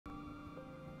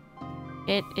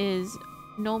It is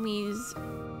Nomi's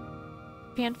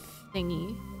fan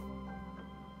thingy.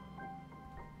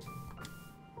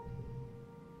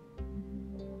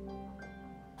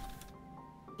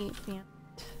 Fan.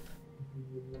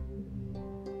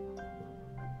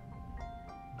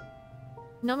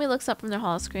 Nomi looks up from their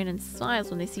holo screen and smiles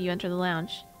when they see you enter the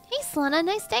lounge. Hey, Solana,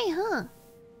 nice day, huh?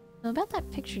 So about that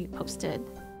picture you posted.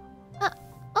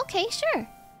 Okay, sure.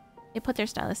 They put their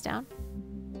stylus down.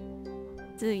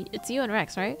 It's you and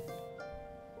Rex, right?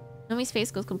 Nomi's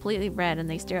face goes completely red and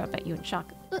they stare up at you in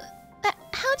shock.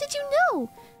 How did you know?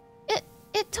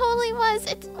 It totally was.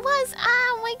 It was.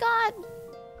 Oh my god.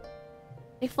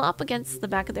 They flop against the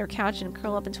back of their couch and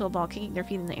curl up into a ball, kicking their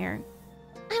feet in the air.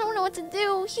 I don't know what to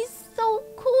do. He's so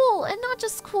cool. And not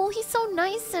just cool, he's so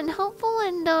nice and helpful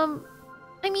and,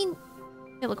 I mean...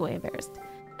 They look away embarrassed.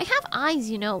 I have eyes,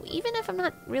 you know. Even if I'm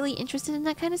not really interested in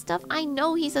that kind of stuff, I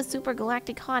know he's a super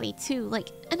galactic hottie, too. Like,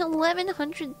 an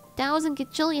 1100,000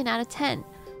 gajillion out of 10.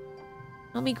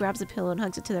 Nomi grabs a pillow and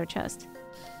hugs it to their chest.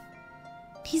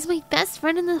 He's my best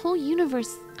friend in the whole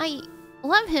universe. I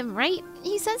love him, right?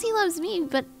 He says he loves me,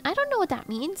 but I don't know what that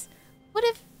means. What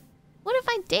if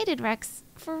I dated Rex?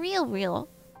 For real?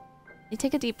 They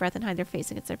take a deep breath and hide their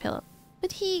face against their pillow.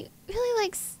 But he really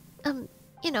likes,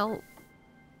 you know,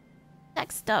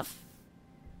 sex stuff.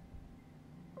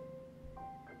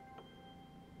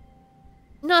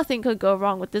 Nothing could go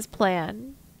wrong with this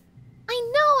plan.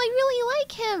 I know, I really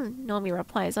like him. Nomi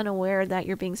replies, unaware that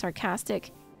you're being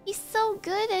sarcastic. He's so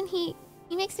good and he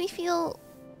makes me feel...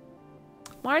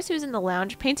 Mars, who's in the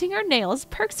lounge painting her nails,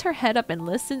 perks her head up and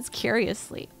listens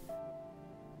curiously.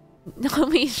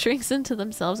 Nomi shrinks into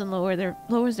themselves and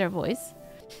lowers their voice.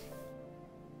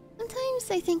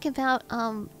 Sometimes I think about,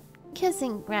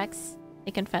 kissing Rex,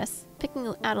 they confess,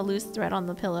 picking out a loose thread on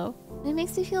the pillow. It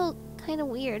makes me feel kind of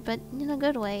weird, but in a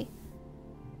good way.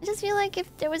 I just feel like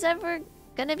if there was ever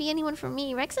gonna be anyone for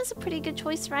me, Rex is a pretty good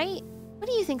choice, right? What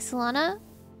do you think, Solana?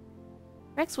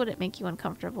 Rex wouldn't make you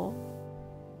uncomfortable.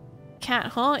 Cat,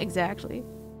 huh? Exactly.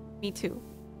 Me too.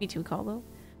 Me too, Carlo.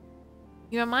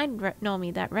 You remind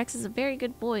Nomi that Rex is a very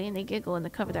good boy and they giggle and they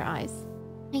cover their eyes.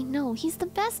 I know, he's the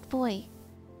best boy.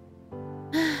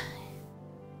 I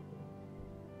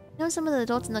know some of the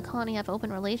adults in the colony have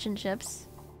open relationships.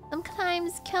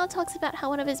 Sometimes Cal talks about how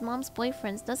one of his mom's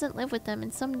boyfriends doesn't live with them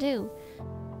and some do.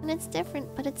 And it's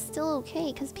different, but it's still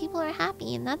okay because people are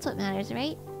happy and that's what matters,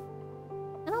 right?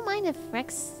 I don't mind if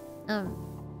Rex,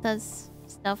 does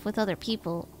stuff with other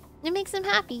people. It makes him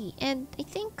happy, and I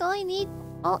think all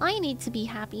I need to be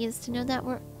happy is to know that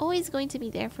we're always going to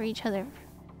be there for each other.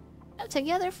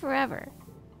 Together forever.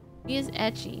 He is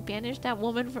etchy. Banish that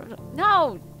woman from...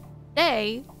 No!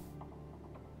 They...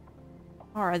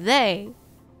 Are they?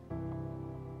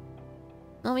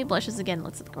 Nomi blushes again and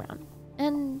looks at the ground.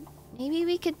 And maybe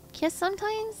we could kiss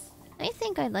sometimes? I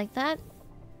think I'd like that.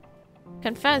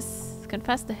 Confess.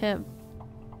 Confess to him.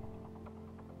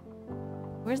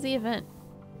 Where's the event?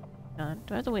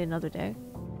 Do I have to wait another day?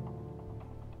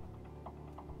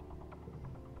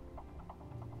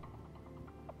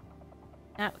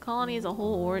 That colony as a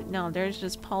whole, or no, there's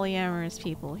just polyamorous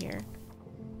people here.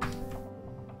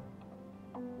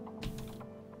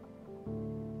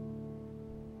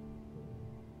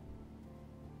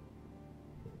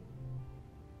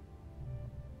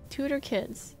 Tutor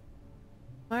kids.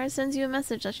 Mara sends you a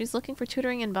message that she's looking for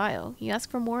tutoring in bio. You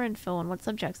ask for more info on what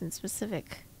subjects in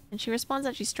specific, and she responds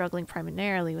that she's struggling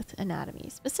primarily with anatomy,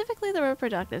 specifically the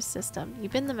reproductive system. You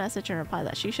pin the message and reply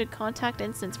that she should contact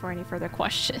Instance for any further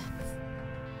questions.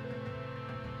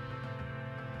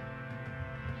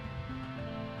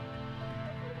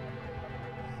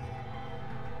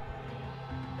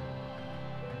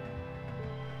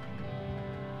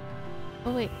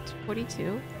 Oh wait,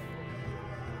 42?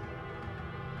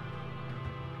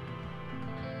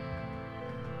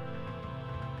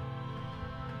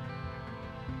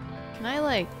 Can I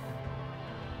like...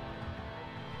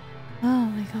 Oh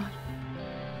my god.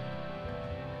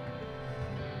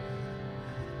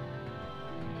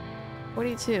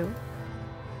 $42.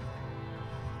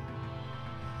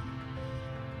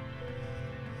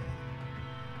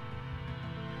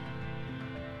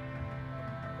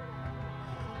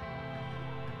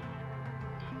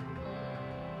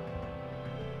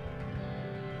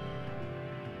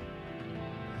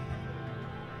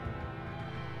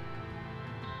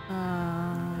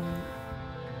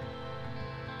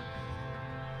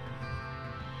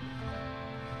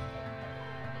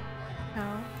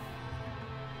 How?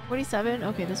 47?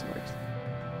 Okay, this works.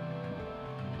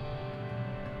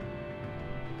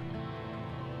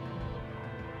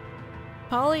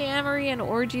 Polyamory and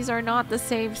orgies are not the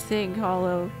same thing,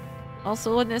 Hollow.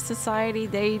 Also, in this society,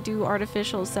 they do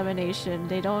artificial insemination.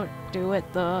 They don't do it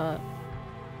the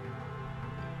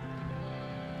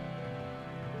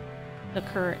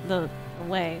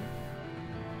way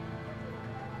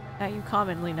that you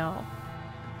commonly know.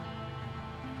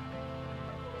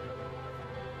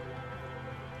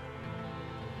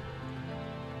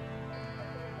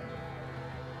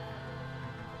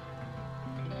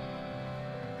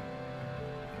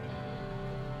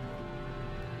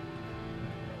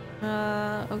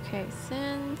 Okay,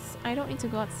 since I don't need to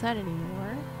go outside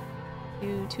anymore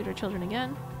to tutor children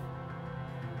again,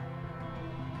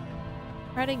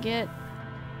 try to get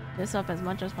this up as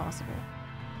much as possible.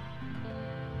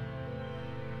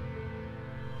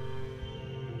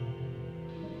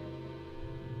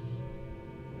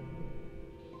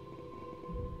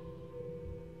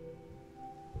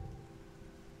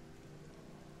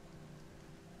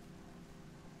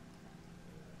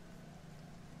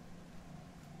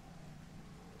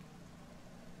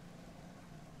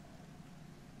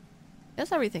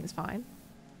 Guess everything's fine.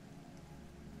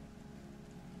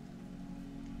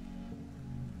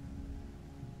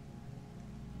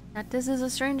 That this is a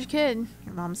strange kid,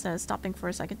 your mom says, stopping for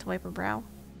a second to wipe her brow.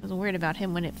 I was worried about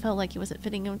him when it felt like he wasn't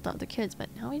fitting in with the other kids, but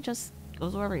now he just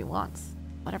goes wherever he wants.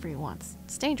 Whatever he wants.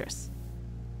 It's dangerous.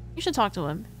 You should talk to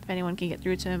him. If anyone can get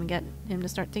through to him and get him to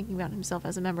start thinking about himself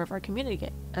as a member of our community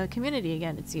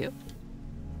again, it's you.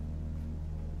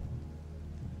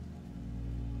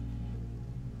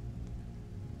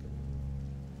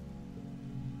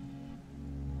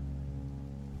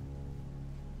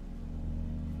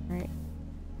 Right.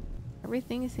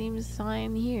 Everything seems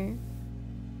fine here.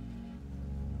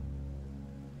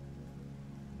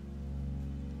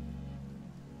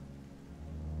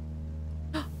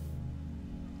 You're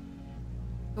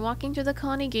walking through the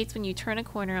colony gates when you turn a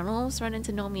corner and almost run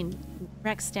into Nomi and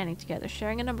Rex standing together,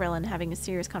 sharing an umbrella and having a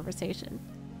serious conversation.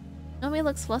 Nomi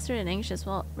looks flustered and anxious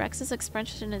while Rex's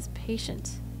expression is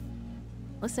patient.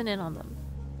 Listen in on them.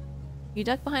 You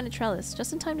duck behind a trellis,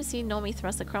 just in time to see Nomi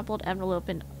thrust a crumpled envelope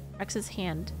in Rex's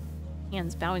hands,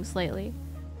 bowing slightly.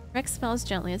 Rex smiles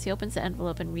gently as he opens the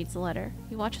envelope and reads the letter.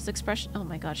 You watch his expression— oh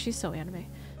my god, she's so anime.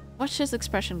 Watch his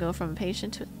expression go from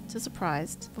impatient to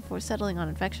surprised before settling on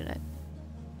affectionate.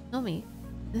 Nomi,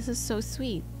 this is so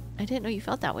sweet. I didn't know you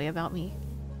felt that way about me.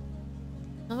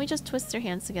 Nomi just twists her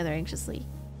hands together anxiously.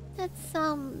 That's,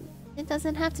 it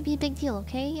doesn't have to be a big deal,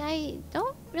 okay? I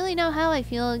don't really know how I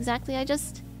feel exactly. I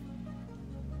just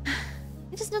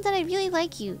know that I really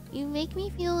like you. You make me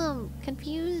feel,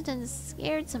 confused and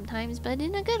scared sometimes, but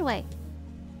in a good way.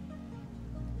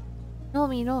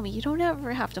 Nomi, you don't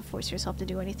ever have to force yourself to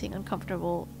do anything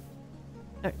uncomfortable.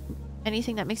 Or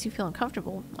anything that makes you feel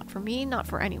uncomfortable. Not for me, not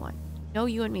for anyone. You know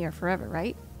you and me are forever,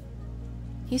 right?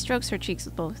 He strokes her cheeks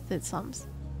with both his thumbs.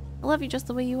 I love you just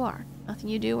the way you are. Nothing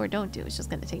you do or don't do is just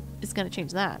gonna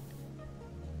change that.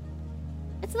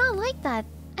 It's not like that.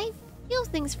 I feel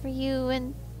things for you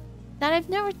and that I've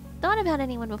never thought about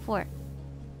anyone before.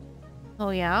 Oh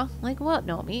yeah? Like what,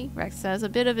 Nomi? Rex says, a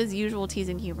bit of his usual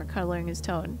teasing humor coloring his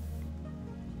tone.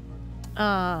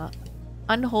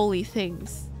 Unholy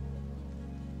things.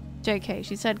 JK,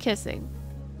 she said kissing.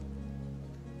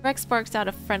 Rex sparks out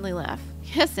a friendly laugh.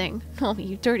 Kissing? Nomi,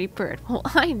 you dirty bird. Well,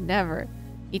 I never.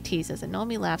 He teases, and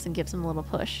Nomi laughs and gives him a little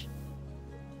push.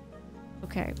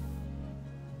 Okay.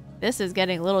 This is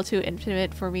getting a little too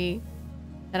intimate for me,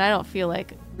 and I don't feel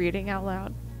like reading out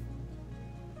loud.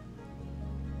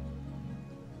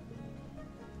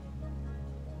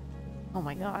 Oh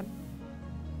my god.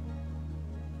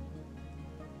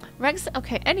 Rex,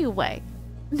 okay, anyway.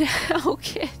 Now,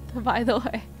 kid, by the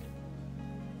way.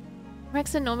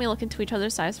 Rex and Nomi look into each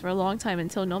other's eyes for a long time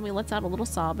until Nomi lets out a little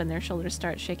sob and their shoulders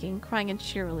start shaking, crying in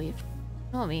sheer relief.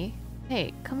 Nomi,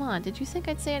 hey, come on, did you think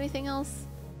I'd say anything else?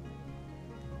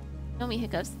 Nomi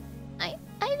hiccups. I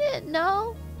didn't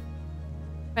know.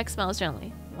 Rex smiles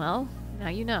gently. Well, now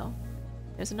you know.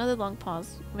 There's another long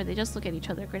pause where they just look at each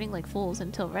other, grinning like fools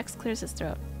until Rex clears his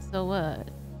throat. So,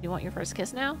 you want your first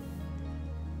kiss now?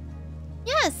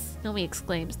 Yes! Nomi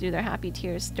exclaims through their happy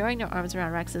tears, throwing their arms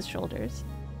around Rex's shoulders.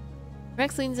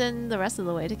 Rex leans in the rest of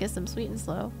the way to kiss them sweet and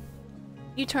slow.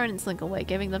 You turn and slink away,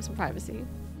 giving them some privacy.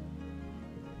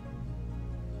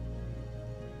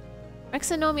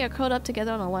 Rex and Nomi are curled up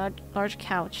together on a large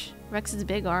couch. Rex's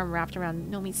big arm wrapped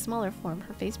around Nomi's smaller form,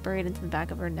 her face buried into the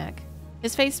back of her neck.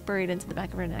 His face buried into the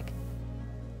back of her neck.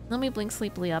 Nomi blinks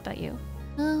sleepily up at you.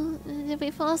 Did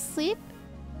we fall asleep?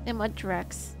 They mud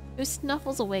Rex, who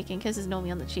snuffles awake and kisses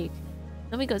Nomi on the cheek.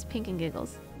 Nomi goes pink and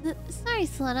giggles. Sorry,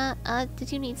 Selena.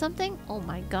 Did you need something? Oh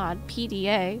my god,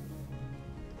 PDA.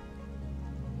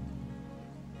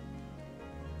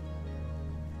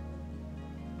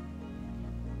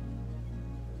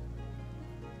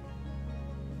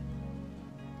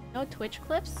 No Twitch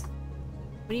clips?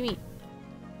 What do you mean?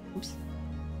 Oops.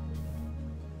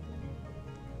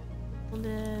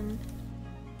 Golden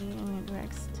and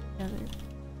Rex together.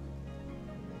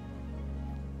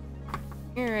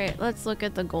 Alright, let's look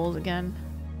at the goals again.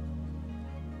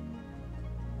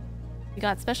 We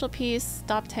got special piece,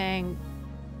 stop tang.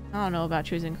 I don't know about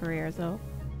choosing careers though.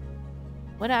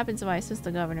 What happens if I assist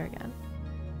the governor again?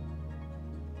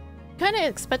 Kinda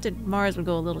expected Mars would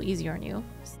go a little easier on you,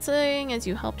 seeing as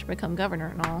you helped her become governor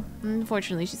and all.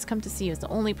 Unfortunately, she's come to see you as the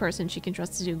only person she can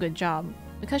trust to do a good job,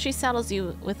 because she saddles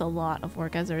you with a lot of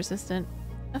work as her assistant.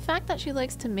 The fact that she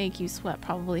likes to make you sweat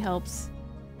probably helps.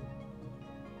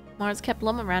 Mars kept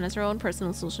Lum around as her own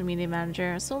personal social media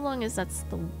manager, so long as that's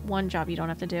the one job you don't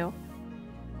have to do.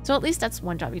 So at least that's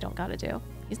one job you don't gotta do.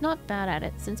 He's not bad at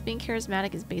it, since being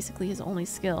charismatic is basically his only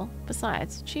skill.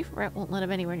 Besides, Chief Rhett won't let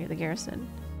him anywhere near the garrison.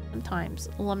 Sometimes,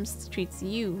 Lum treats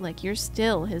you like you're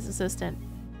still his assistant,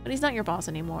 but he's not your boss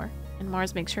anymore, and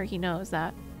Mars makes sure he knows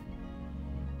that.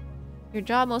 Your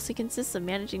job mostly consists of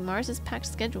managing Mars's packed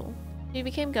schedule. She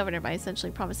became governor by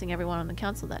essentially promising everyone on the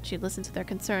council that she'd listen to their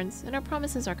concerns, and her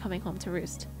promises are coming home to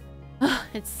roost.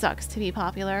 It sucks to be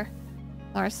popular.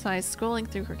 Mars sighs, scrolling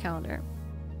through her calendar.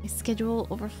 My schedule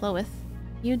overfloweth.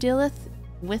 You dealeth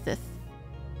witheth.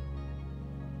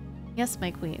 Yes,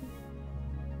 my queen.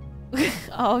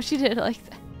 Oh, she did it like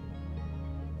that.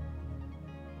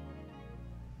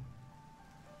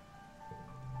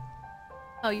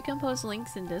 Oh, you can post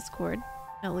links in Discord,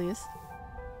 at least.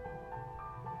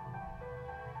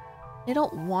 They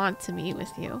don't want to meet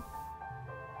with you.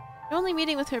 They're only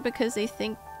meeting with her because they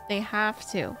think they have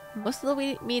to. Most of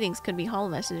the meetings could be holo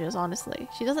messages, honestly.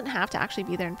 She doesn't have to actually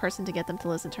be there in person to get them to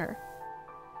listen to her.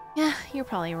 Yeah, you're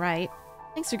probably right.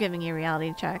 Thanks for giving me a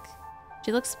reality check.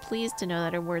 She looks pleased to know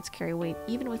that her words carry weight,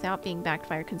 even without being backed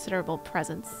by her considerable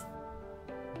presence.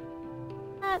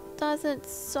 That doesn't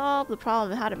solve the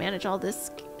problem of how to manage all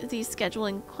these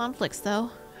scheduling conflicts,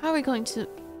 though. How are we going to...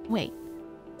 Wait.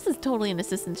 This is totally an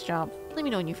assistant's job. Let me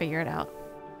know when you figure it out.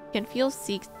 You can feel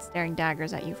Seek staring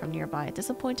daggers at you from nearby,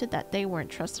 disappointed that they weren't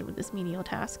trusted with this menial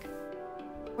task.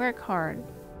 Work hard.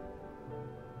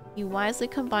 You wisely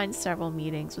combine several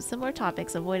meetings with similar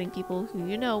topics, avoiding people who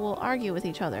you know will argue with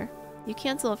each other. You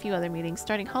cancel a few other meetings,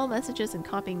 starting holo messages and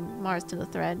copying Mars to the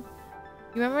thread.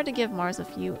 You remember to give Mars a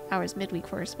few hours midweek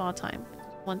for her spa time.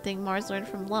 One thing Mars learned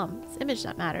from Lum, it's image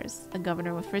that matters. A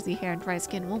governor with frizzy hair and dry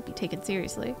skin won't be taken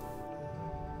seriously.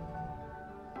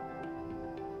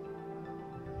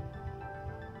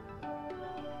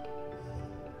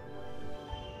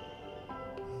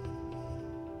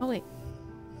 Oh wait,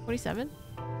 47?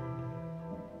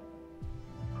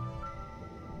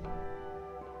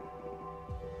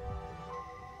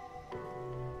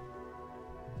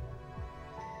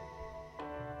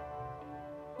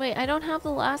 Wait, I don't have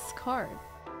the last card.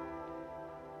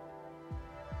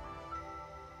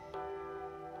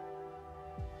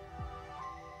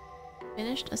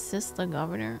 Finished assist the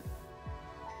governor.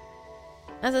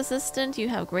 As assistant, you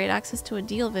have great access to a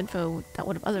deal of info that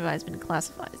would have otherwise been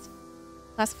classified.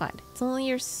 It's only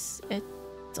your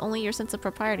sense of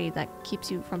propriety that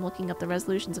keeps you from looking up the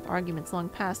resolutions of arguments long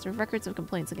past or records of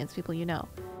complaints against people you know.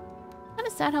 Kind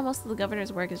of sad how most of the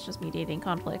governor's work is just mediating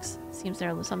conflicts. Seems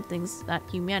there are some things that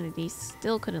humanity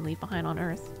still couldn't leave behind on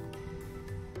Earth.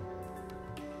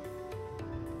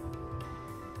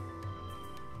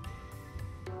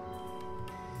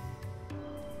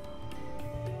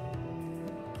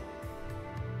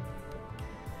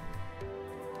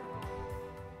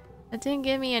 That didn't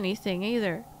give me anything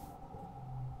either.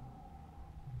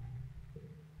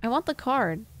 I want the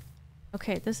card.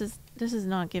 Okay, this is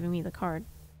not giving me the card.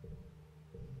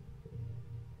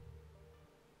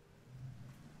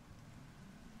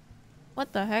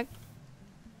 What the heck?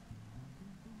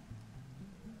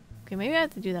 Okay, maybe I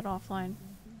have to do that offline.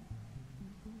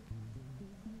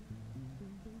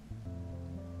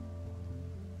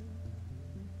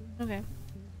 Okay.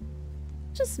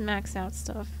 Just max out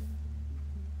stuff.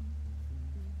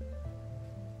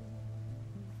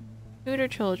 Tutor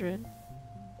children.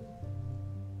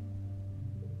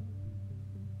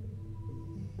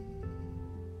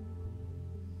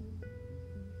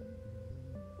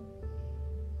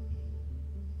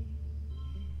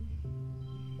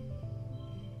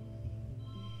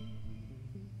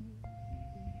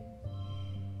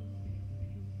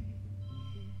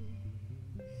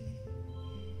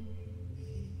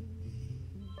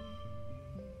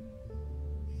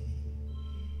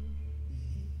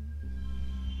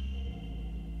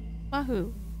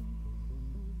 Wahoo.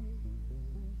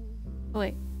 Oh,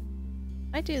 wait.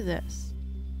 I do this.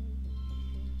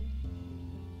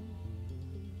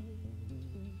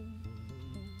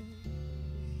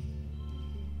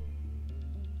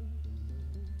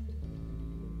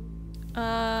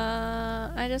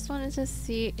 just wanted to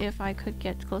see if I could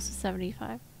get close to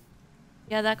 75.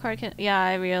 Yeah, that card can- yeah,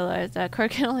 I realized that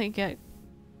card can only get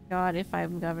God if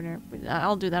I'm governor.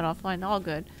 I'll do that offline. All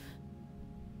good.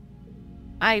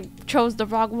 I chose the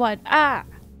wrong one. Ah!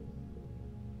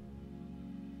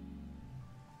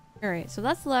 Alright, so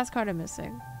that's the last card I'm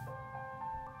missing.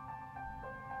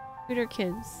 Tutor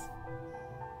kids.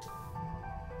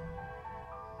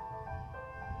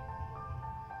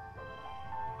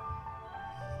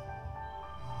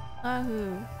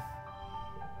 Ahoo.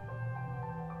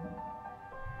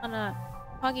 Kana.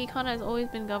 Hagi Kana has always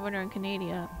been governor in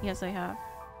Canada. Yes, I have.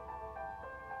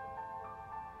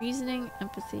 Reasoning,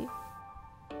 empathy.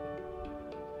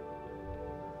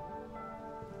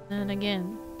 And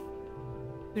again,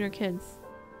 tutor kids.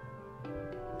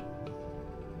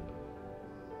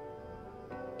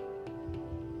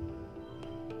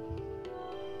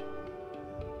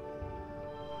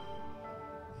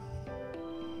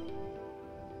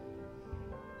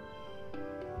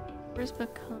 Where's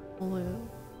become blue?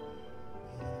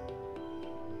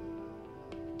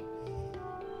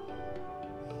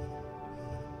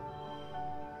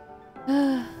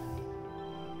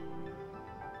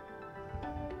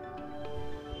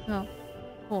 Oh,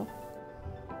 cool.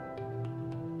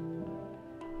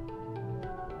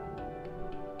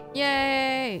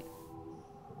 Yay!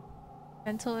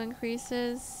 Mental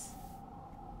increases.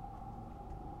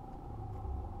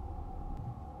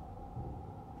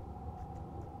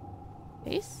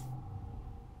 Base?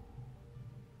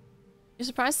 You're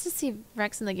surprised to see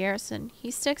Rex in the garrison.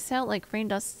 He sticks out like rain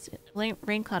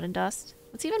cloud and dust.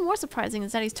 What's even more surprising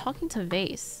is that he's talking to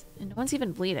Vase, and no one's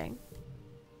even bleeding.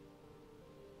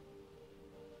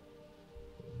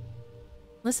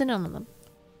 Listen in on them.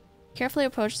 Carefully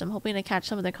approach them, hoping to catch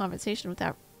some of their conversation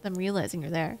without them realizing you're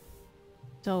there.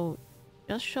 So,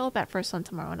 just show up at first sun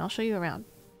tomorrow and I'll show you around.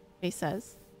 Vase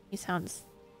says. He sounds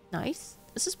nice.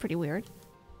 This is pretty weird.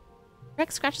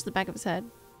 Rex scratches the back of his head.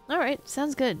 Alright,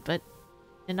 sounds good, but...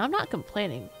 And I'm not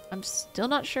complaining. I'm still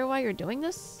not sure why you're doing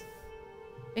this.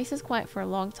 Vase is quiet for a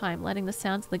long time, letting the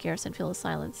sounds of the garrison fill his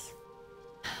silence.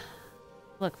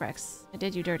 Look, Rex. I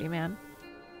did you dirty, man.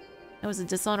 I was a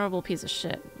dishonorable piece of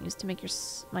shit.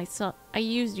 I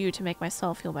used you to make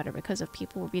myself feel better because if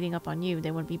people were beating up on you,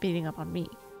 they wouldn't be beating up on me.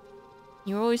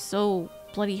 You were always so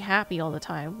bloody happy all the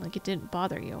time, like it didn't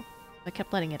bother you. I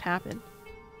kept letting it happen.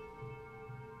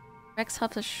 Rex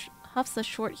huffs a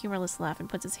short, humorless laugh and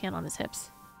puts his hand on his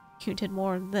hips. You did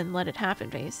more than let it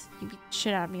happen, Vase. You beat the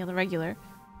shit out of me on the regular.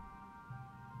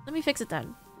 Let me fix it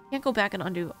then. I can't go back and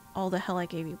undo all the hell I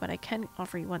gave you, but I can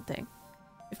offer you one thing.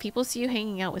 If people see you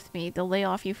hanging out with me, they'll lay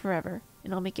off you forever,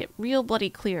 and I'll make it real bloody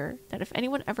clear that if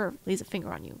anyone ever lays a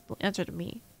finger on you, they'll answer to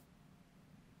me.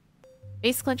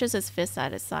 Vase clenches his fists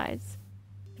at his sides.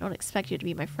 I don't expect you to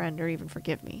be my friend or even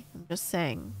forgive me. I'm just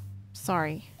saying,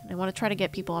 sorry, and I want to try to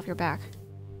get people off your back.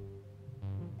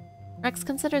 Rex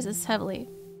considers this heavily.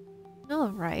 All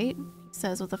right, he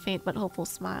says with a faint but hopeful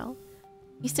smile.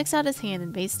 He sticks out his hand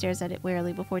and Vase stares at it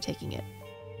warily before taking it.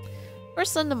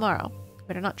 First sun tomorrow.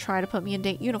 Better not try to put me in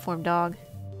date uniform, dog.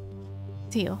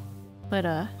 Deal. But,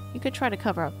 you could try to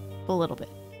cover up a little bit.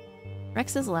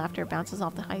 Rex's laughter bounces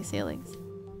off the high ceilings.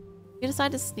 You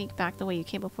decide to sneak back the way you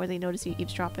came before they notice you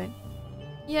eavesdropping.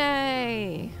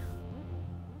 Yay!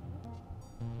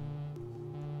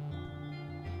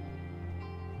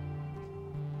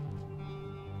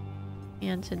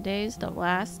 And today's the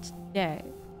last day.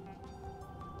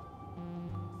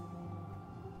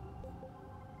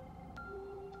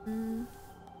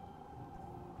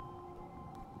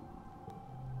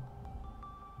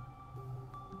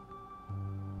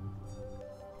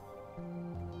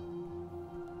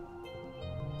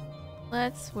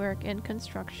 Let's work in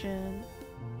construction.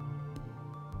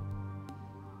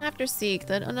 After Seek,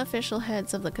 the unofficial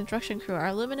heads of the construction crew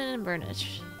are Luminen and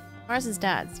Burnish. Mars'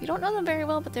 dads. You don't know them very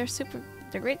well, but they're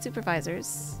great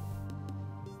supervisors.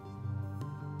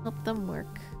 Help them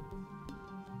work.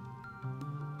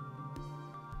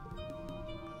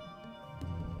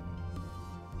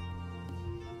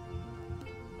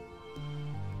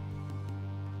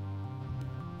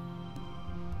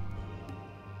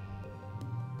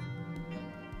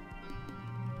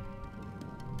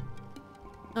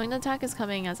 Knowing the attack is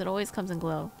coming, as it always comes in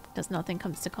glow, does nothing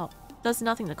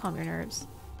to calm your nerves.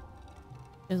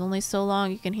 There's only so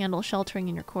long you can handle sheltering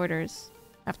in your quarters.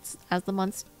 As the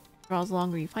months draws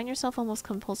longer, you find yourself almost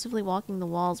compulsively walking the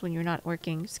walls when you're not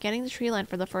working, scanning the tree line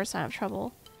for the first sign of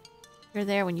trouble. You're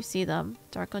there when you see them,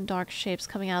 dark on dark shapes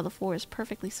coming out of the forest,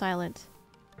 perfectly silent.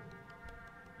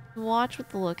 You watch with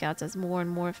the lookouts as more and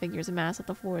more figures amass at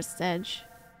the forest's edge.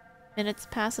 Minutes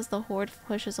pass as the horde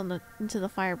pushes into the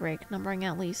firebreak, numbering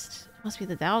at least Must be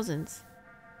the thousands.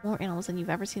 More animals than you've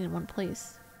ever seen in one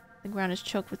place. The ground is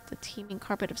choked with the teeming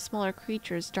carpet of smaller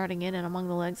creatures darting in and among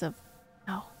the legs of...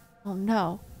 No. Oh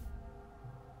no.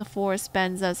 The forest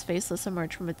bends as Faceless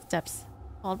emerge from its depths,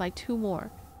 followed by two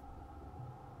more.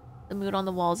 The mood on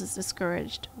the walls is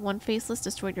discouraged. One Faceless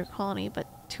destroyed your colony, but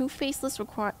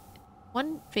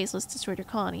one Faceless destroyed your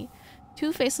colony.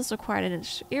 Two Faceless required an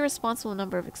irresponsible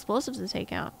number of explosives to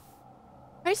take out.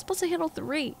 How are you supposed to handle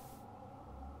 3?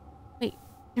 Wait,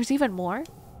 there's even more?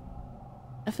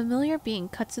 A familiar being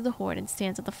cuts through the horde and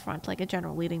stands at the front like a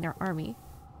general leading their army.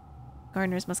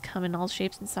 Gardeners must come in all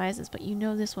shapes and sizes, but you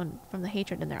know this one from the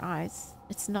hatred in their eyes.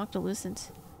 It's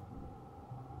Noctilucent.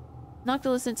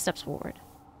 Noctilucent steps forward.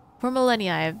 For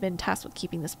millennia, I have been tasked with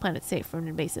keeping this planet safe from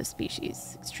invasive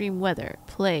species. Extreme weather,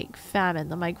 plague, famine,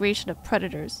 the migration of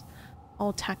predators.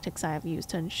 All tactics I have used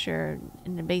to ensure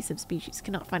an invasive species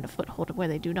cannot find a foothold where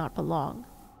they do not belong.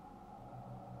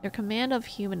 Their command of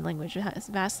human language has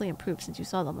vastly improved since you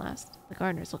saw them last. The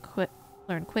gardeners will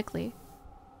learn quickly.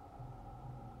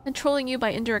 Controlling you by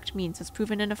indirect means has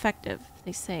proven ineffective,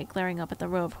 they say, glaring up at the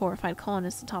row of horrified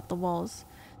colonists atop the walls.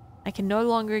 I can no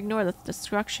longer ignore the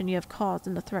destruction you have caused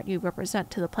and the threat you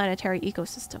represent to the planetary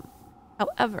ecosystem.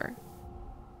 However,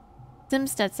 Sim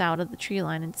steps out of the tree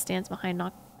line and stands beside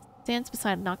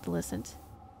Noctilucent.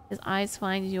 His eyes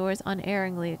find yours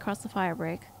unerringly across the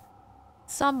firebreak.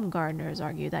 Some gardeners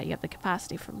argue that you have the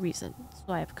capacity for reason,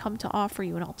 so I have come to offer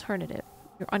you an alternative.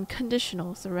 Your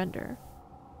unconditional surrender.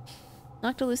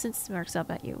 Noctilucent smirks up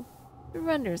at you.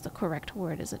 Surrender is the correct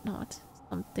word, is it not?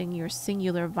 Something your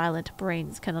singular violent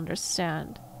brains can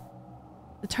understand.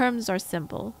 The terms are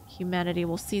simple. Humanity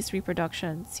will cease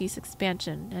reproduction, cease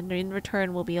expansion, and in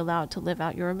return will be allowed to live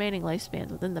out your remaining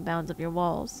lifespans within the bounds of your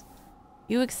walls.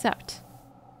 You accept.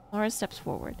 Laura steps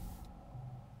forward.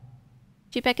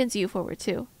 She beckons you forward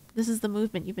too. This is the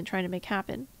movement you've been trying to make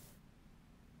happen.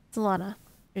 Solana,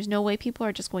 there's no way people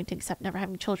are just going to accept never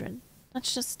having children.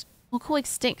 That's just... we'll go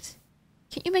extinct.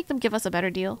 Can't you make them give us a better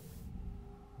deal?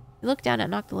 You look down at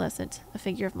Noctilucent, a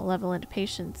figure of malevolent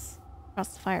patience, across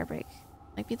the firebreak.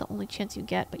 Might be the only chance you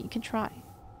get, but you can try.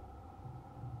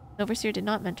 The Overseer did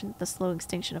not mention that the slow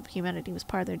extinction of humanity was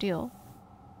part of their deal.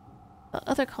 The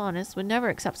other colonists would never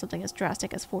accept something as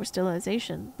drastic as forced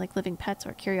sterilization, like living pets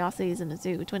or curiosities in a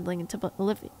zoo dwindling into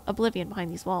oblivion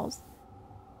behind these walls.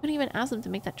 You couldn't even ask them to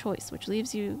make that choice, which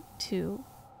leaves you to...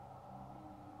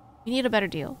 We need a better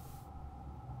deal.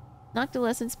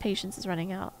 Noctilucent's patience is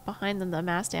running out. Behind them, the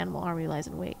amassed animal army lies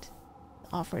in wait.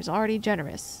 The offer is already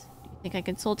generous. Do you think I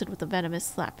consulted with the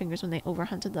venomous slapfingers when they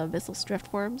overhunted the abyssal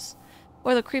driftworms?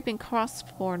 Or the creeping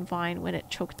crossthorn vine when it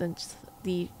choked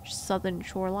the southern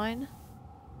shoreline?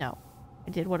 No.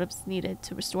 I did what was needed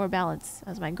to restore balance,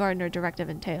 as my gardener directive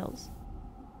entails.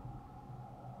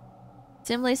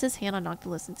 Sim lays his hand on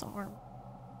Noctilucent's arm.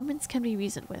 Humans can be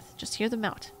reasoned with. Just hear them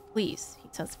out. Please, he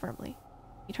says firmly.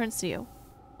 He turns to you.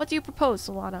 What do you propose,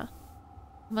 Solana?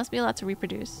 You must be allowed to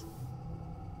reproduce.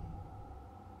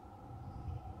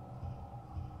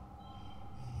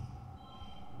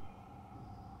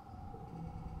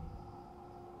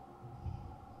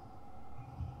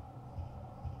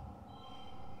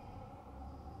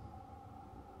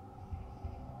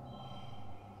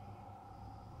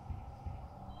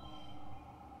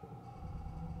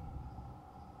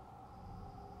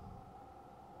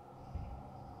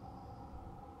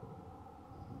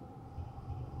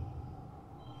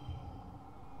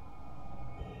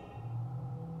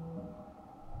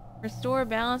 Restore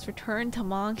balance, return to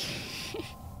Monk.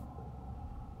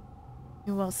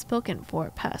 You're well spoken for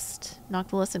a pest,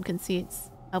 Noctilucent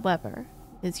concedes. However,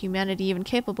 is humanity even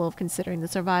capable of considering the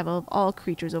survival of all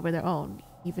creatures over their own,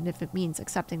 even if it means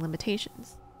accepting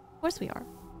limitations? Of course we are.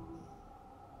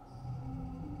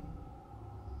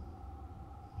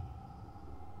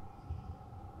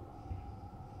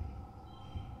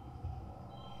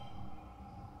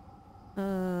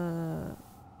 Uh...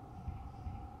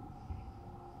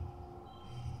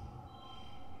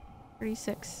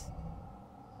 36.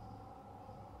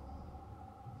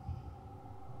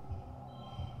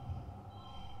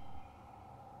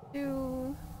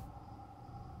 Two.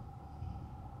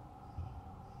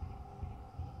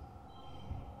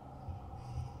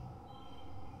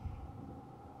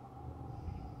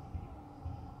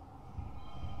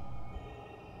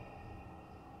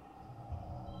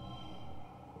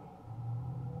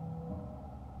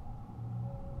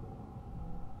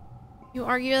 You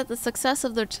argue that the success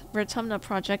of the Rotumna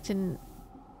project in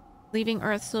leaving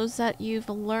Earth shows that you've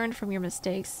learned from your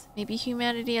mistakes. Maybe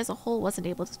humanity as a whole wasn't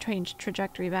able to change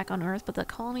trajectory back on Earth, but the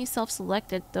colony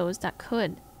self-selected those that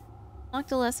could.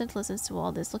 Noctilucent listens to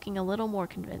all this, looking a little more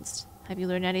convinced. Have you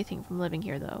learned anything from living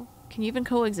here, though? Can you even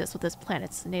coexist with this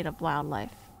planet's native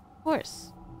wildlife? Of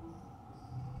course.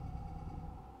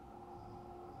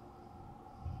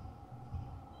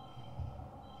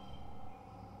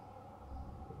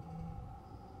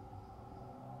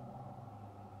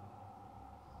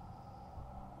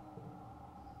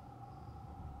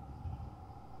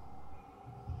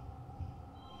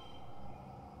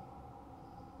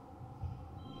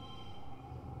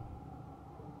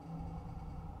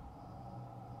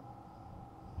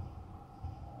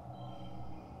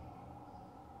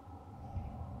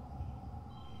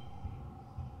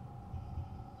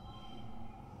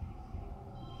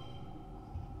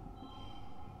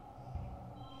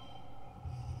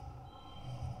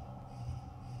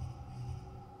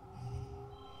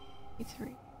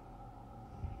 Three.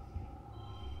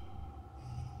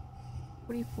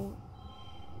 44.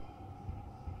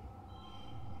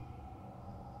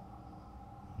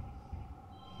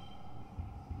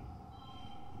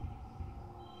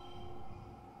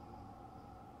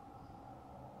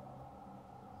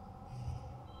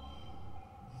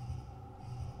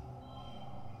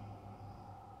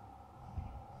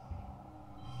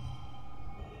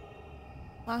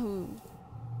 Wahoo.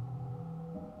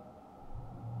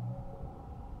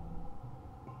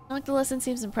 Dr. Lesson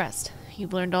seems impressed.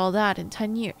 You've learned all that in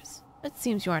 10 years. It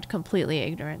seems you aren't completely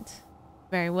ignorant.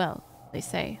 Very well, they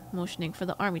say, motioning for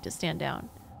the army to stand down.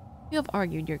 You have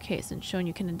argued your case and shown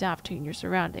you can adapt to your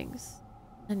surroundings.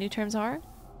 The new terms are?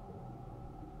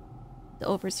 The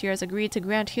Overseer has agreed to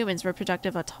grant humans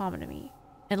reproductive autonomy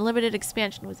and limited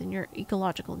expansion within your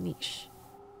ecological niche.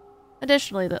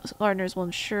 Additionally, the gardeners will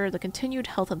ensure the continued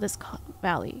health of this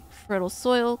valley, fertile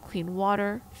soil, clean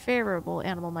water, favorable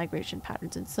animal migration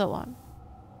patterns, and so on.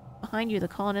 Behind you, the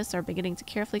colonists are beginning to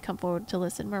carefully come forward to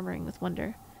listen, murmuring with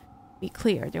wonder. Be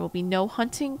clear, there will be no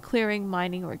hunting, clearing,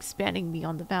 mining, or expanding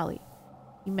beyond the valley.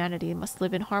 Humanity must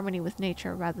live in harmony with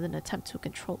nature rather than attempt to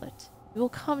control it. You will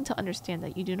come to understand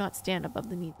that you do not stand above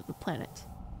the needs of the planet.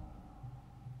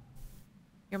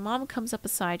 Your mom comes up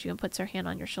beside you and puts her hand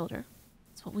on your shoulder.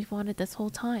 It's what we've wanted this whole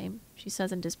time, she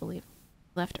says in disbelief.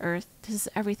 Left Earth, this is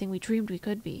everything we dreamed we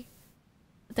could be.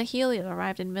 But the Helio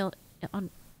arrived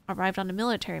on a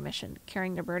military mission,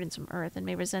 carrying their burdens from Earth, and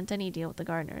may resent any deal with the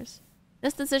gardeners.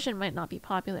 This decision might not be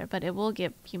popular, but it will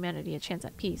give humanity a chance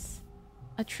at peace.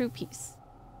 A true peace.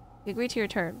 We agree to your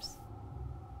terms.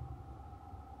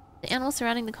 The animals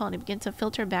surrounding the colony begin to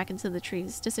filter back into the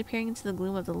trees, disappearing into the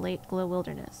gloom of the late glow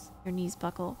wilderness. Your knees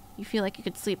buckle. You feel like you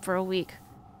could sleep for a week.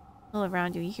 All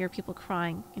around you, you hear people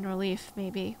crying, in relief,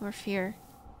 maybe, or fear.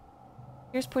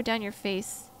 Tears pour down your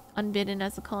face, unbidden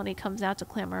as the colony comes out to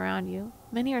clamor around you.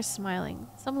 Many are smiling.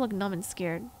 Some look numb and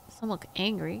scared. Some look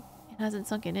angry. It hasn't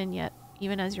sunken in yet,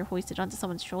 even as you're hoisted onto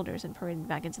someone's shoulders and paraded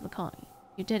back into the colony.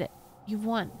 You did it. You've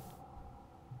won.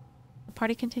 The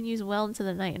party continues well into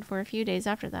the night and for a few days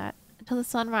after that, until the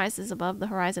sun rises above the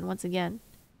horizon once again.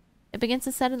 It begins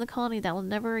to set in the colony that will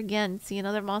never again see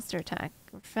another monster attack,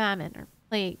 or famine, or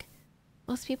plague.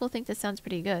 Most people think this sounds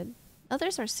pretty good.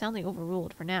 Others are soundly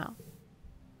overruled for now.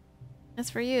 As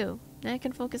for you, now you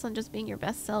can focus on just being your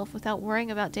best self without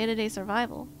worrying about day-to-day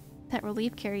survival. That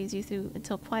relief carries you through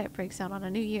until quiet breaks out on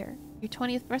a new year, your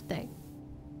 20th birthday.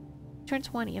 You turn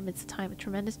 20 amidst a time of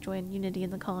tremendous joy and unity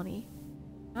in the colony.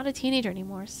 You're not a teenager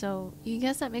anymore, so you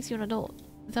guess that makes you an adult,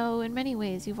 though in many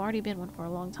ways you've already been one for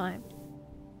a long time.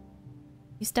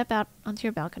 You step out onto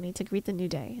your balcony to greet the new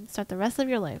day and start the rest of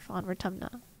your life on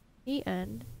Rotumna. The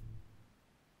end.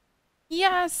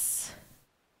 Yes!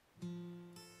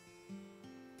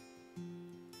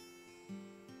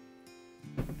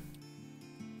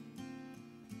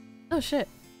 Oh shit.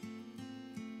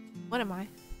 What am I?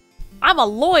 I'm a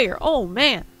lawyer! Oh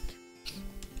man!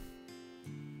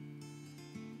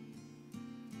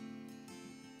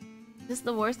 Is this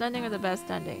the worst ending or the best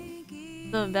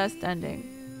ending? The best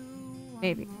ending.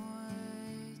 Maybe.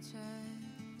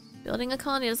 Building a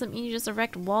colony doesn't mean you just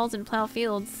erect walls and plow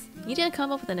fields. You need to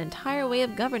come up with an entire way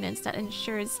of governance that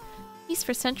ensures peace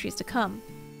for centuries to come.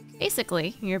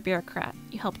 Basically, you're a bureaucrat.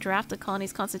 You help draft the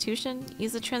colony's constitution,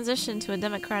 ease the transition to a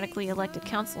democratically elected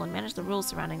council, and manage the rules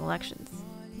surrounding elections.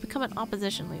 You become an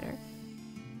opposition leader.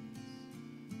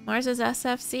 Mars's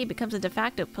SFC becomes a de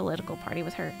facto political party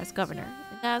with her as governor,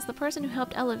 and as the person who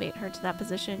helped elevate her to that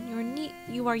position,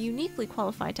 you are uniquely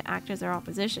qualified to act as their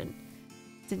opposition.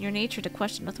 It's in your nature to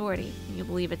question authority, and you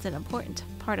believe it's an important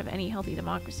part of any healthy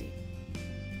democracy.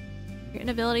 Your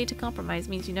inability to compromise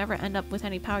means you never end up with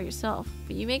any power yourself,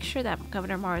 but you make sure that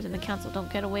Governor Mars and the council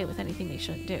don't get away with anything they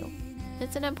shouldn't do.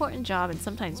 It's an important job and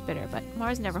sometimes bitter, but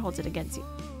Mars never holds it against you.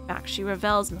 In fact, she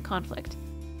revels in the conflict.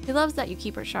 She loves that you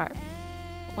keep her sharp.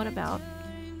 But what about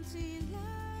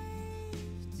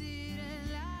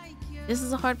This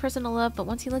is a hard person to love, but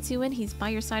once he lets you in, he's by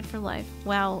your side for life.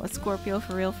 Wow, a Scorpio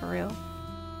for real, for real.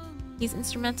 He's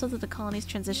instrumental to the colony's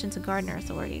transition to Gardener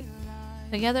authority.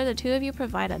 Together, the two of you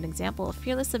provide an example of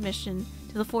fearless submission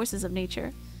to the forces of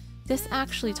nature. This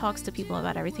actually talks to people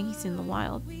about everything he's seen in the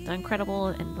wild, the incredible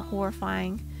and the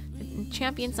horrifying, and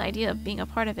champions the idea of being a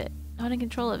part of it, not in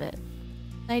control of it.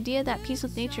 The idea that peace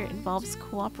with nature involves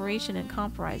cooperation and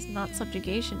compromise, not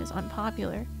subjugation, is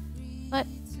unpopular. But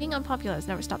being unpopular has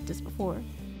never stopped this before.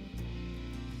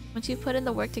 Once you put in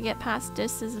the work to get past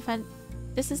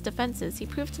Dis's defenses, he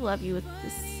proved to love you with the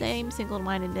same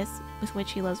single-mindedness with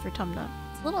which he loves Vertumna.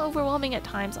 It's a little overwhelming at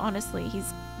times, honestly.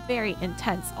 He's very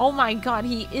intense. Oh my god,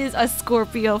 he is a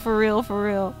Scorpio, for real, for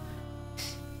real.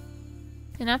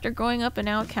 And after growing up an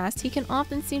outcast, he can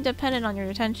often seem dependent on your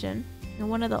attention. And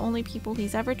one of the only people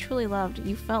he's ever truly loved,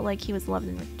 you felt like he was loved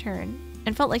in return.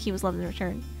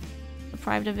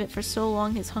 Deprived of it for so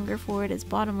long, his hunger for it is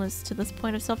bottomless to this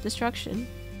point of self-destruction.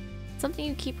 Something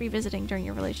you keep revisiting during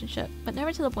your relationship, but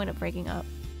never to the point of breaking up.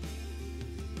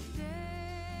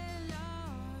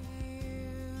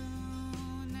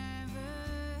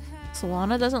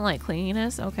 Solana doesn't like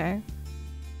clinginess? Okay.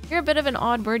 You're a bit of an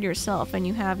odd bird yourself, and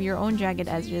you have your own jagged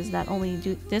edges that only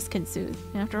this can soothe.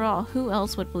 After all, who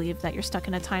else would believe that you're stuck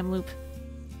in a time loop?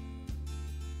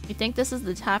 You think this is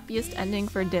the happiest ending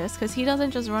for Dis, because he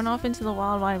doesn't just run off into the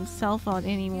wild by himself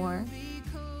anymore.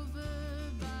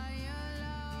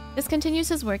 Dis continues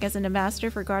his work as an ambassador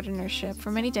for gardenership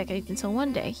for many decades until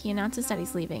one day he announces that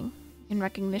he's leaving. In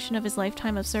recognition of his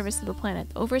lifetime of service to the planet,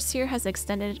 the Overseer has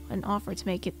extended an offer to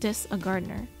make Dis a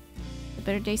gardener.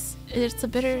 It's a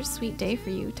bittersweet day for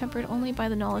you, tempered only by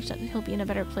the knowledge that he'll be in a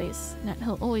better place, and that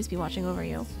he'll always be watching over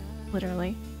you.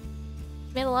 Literally.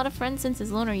 He's made a lot of friends since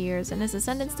his loner years, and his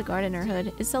ascendance to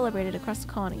gardenerhood is celebrated across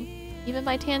the colony, even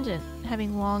by tangent,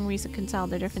 having long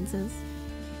reconciled their differences.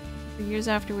 For years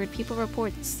afterward, people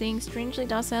report seeing strangely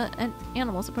docile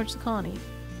animals approach the colony,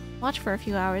 watch for a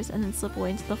few hours, and then slip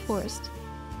away into the forest.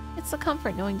 It's a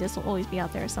comfort knowing Dis will always be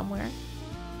out there somewhere.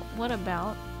 What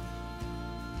about?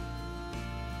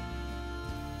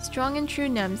 Strong and true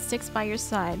Nem sticks by your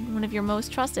side, one of your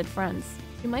most trusted friends.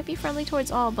 You might be friendly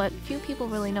towards all, but few people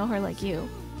really know her like you.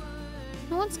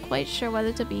 No one's quite sure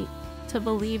whether to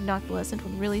believe Noctilescent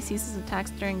would really cease his attacks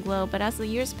during Glow, but as the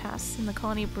years pass and the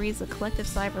colony breathes a collective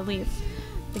sigh of relief,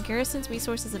 the garrison's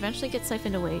resources eventually get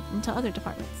siphoned away into other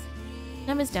departments.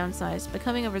 Nem is downsized,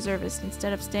 becoming a reservist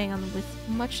instead of staying on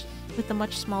with the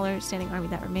much smaller standing army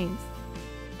that remains.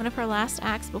 One of her last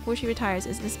acts before she retires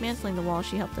is dismantling the wall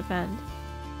she helped defend.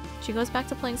 She goes back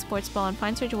to playing sports ball and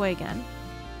finds her joy again,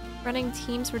 running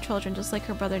teams for children just like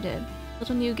her brother did.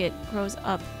 Little Nougat grows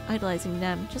up idolizing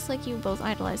Nem, just like you both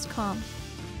idolized Calm.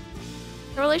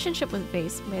 Her relationship with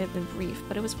Vase may have been brief,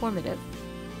 but it was formative.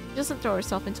 She doesn't throw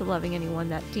herself into loving anyone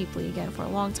that deeply again for a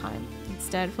long time,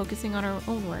 instead focusing on her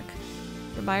own work.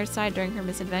 You're by her side during her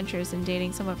misadventures and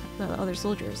dating some of the other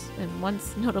soldiers, and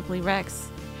once notably Rex,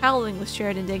 howling with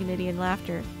shared indignity and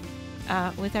laughter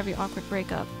with every awkward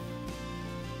breakup.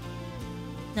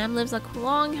 Nem lives a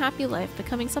long, happy life,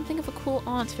 becoming something of a cool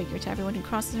aunt figure to everyone who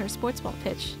crosses her sports ball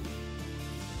pitch.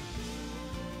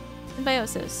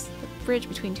 Symbiosis, the bridge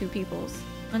between two peoples.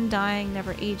 Undying,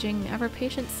 never aging,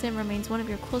 ever-patient Sim remains one of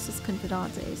your closest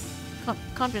confidants.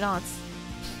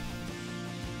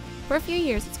 For a few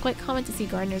years, it's quite common to see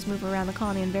gardeners move around the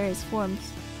colony in various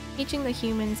forms, teaching the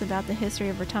humans about the history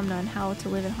of Vertumna and how to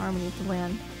live in harmony with the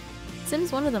land.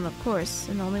 Sim's one of them, of course,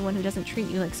 and the only one who doesn't treat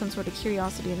you like some sort of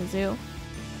curiosity in a zoo.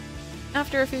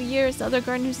 After a few years, the other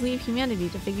gardeners leave humanity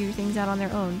to figure things out on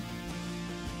their own.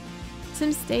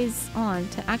 Sim stays on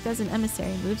to act as an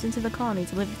emissary and moves into the colony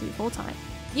to live with you full-time.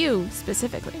 You,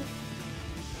 specifically.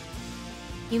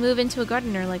 You move into a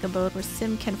gardener-like abode where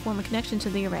Sim can form a connection to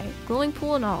the array, glowing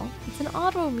pool and all. It's an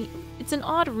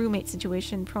odd roommate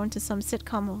situation prone to some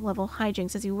sitcom-level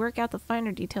hijinks as you work out the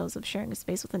finer details of sharing a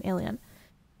space with an alien.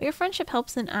 But your friendship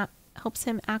helps him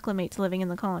acclimate to living in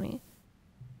the colony.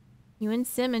 You and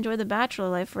Sim enjoy the bachelor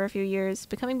life for a few years,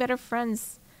 becoming better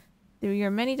friends through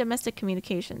your many domestic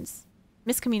miscommunications.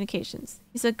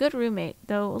 He's a good roommate,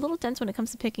 though a little dense when it comes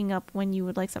to picking up when you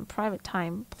would like some private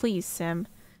time. Please, Sim.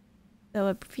 Though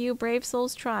a few brave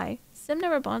souls try, Sim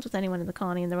never bonds with anyone in the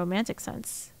colony in the romantic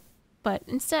sense, but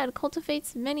instead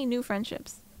cultivates many new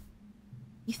friendships.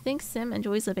 You think Sim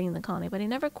enjoys living in the colony, but he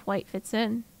never quite fits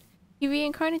in. He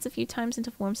reincarnates a few times into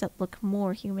forms that look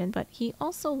more human, but he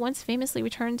also once famously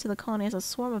returned to the colony as a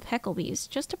swarm of hecklebees,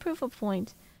 just to prove a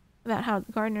point about how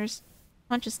the gardener's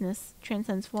consciousness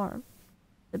transcends form.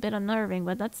 It's a bit unnerving,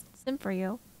 but that's Sim for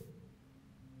you.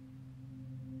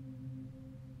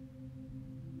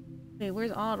 Wait,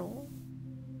 where's Otto?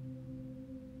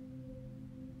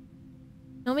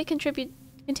 Nomi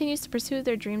continues to pursue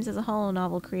their dreams as a holo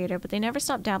novel creator, but they never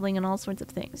stop dabbling in all sorts of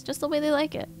things, just the way they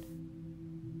like it.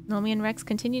 Nomi and Rex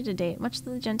continue to date, much to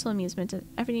the gentle amusement of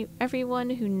everyone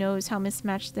who knows how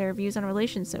mismatched their views on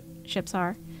relationships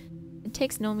are. It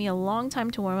takes Nomi a long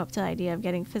time to warm up to the idea of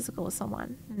getting physical with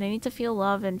someone, and they need to feel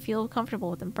love and feel comfortable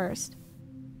with them first.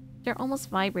 They're almost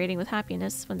vibrating with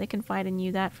happiness when they confide in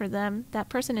you that for them, that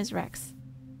person is Rex.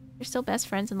 They're still best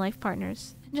friends and life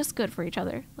partners, and just good for each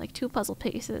other, like two puzzle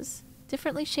pieces,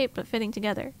 differently shaped but fitting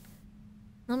together.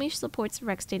 Nomi supports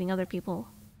Rex dating other people.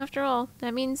 After all,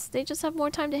 that means they just have more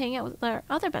time to hang out with their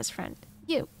other best friend,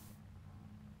 you.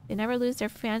 They never lose their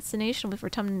fascination with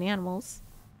retumnant animals.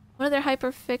 One of their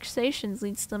hyperfixations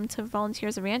leads them to volunteer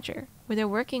as a rancher, where they're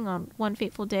working on one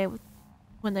fateful day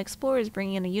when the explorer is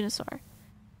bringing in a Unisaur.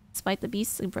 Despite the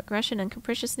beast's aggression and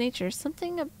capricious nature,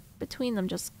 something between them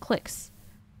just clicks.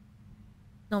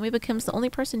 Nomi becomes the only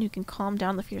person who can calm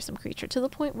down the fearsome creature, to the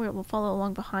point where it will follow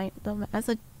along behind them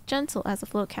as gentle as a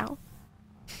float cow.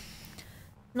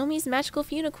 Nomi's magical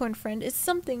unicorn friend is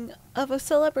something of a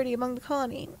celebrity among the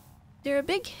colony. They're a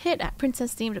big hit at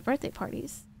princess-themed birthday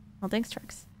parties. Well, thanks,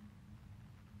 Trex.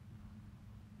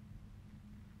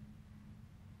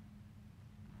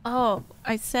 Oh,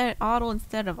 I said oddle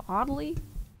instead of oddly?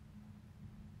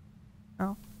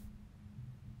 Oh.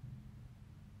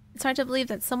 It's hard to believe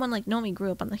that someone like Nomi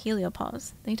grew up on the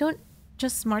Heliopause. They don't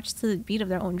just march to the beat of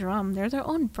their own drum. They're their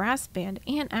own brass band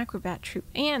and acrobat troupe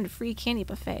and free candy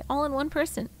buffet, all in one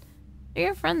person. They're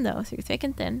your friend, though, through thick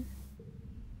and thin.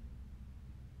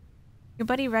 Your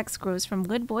buddy Rex grows from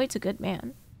good boy to good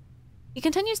man. He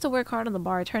continues to work hard on the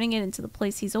bar, turning it into the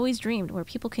place he's always dreamed, where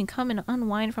people can come and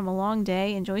unwind from a long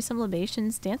day, enjoy some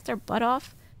libations, dance their butt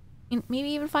off, and maybe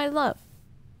even find love.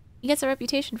 He gets a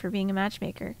reputation for being a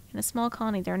matchmaker. In a small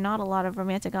colony, there are not a lot of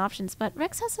romantic options, but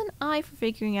Rex has an eye for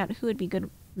figuring out who would be a good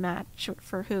match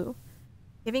for who.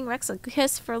 Giving Rex a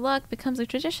kiss for luck becomes a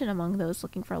tradition among those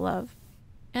looking for love.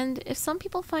 And if some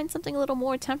people find something a little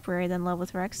more temporary than love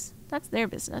with Rex, that's their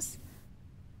business.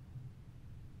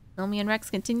 Nomi and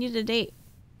Rex continue to date.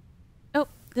 Oh,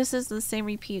 this is the same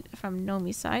repeat from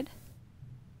Nomi's side.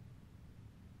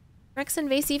 Rex and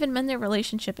Vase even mend their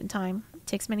relationship in time. It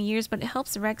takes many years, but it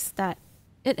helps that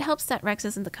Rex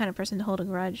isn't the kind of person to hold a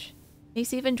grudge.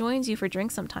 Vase even joins you for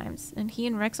drinks sometimes, and he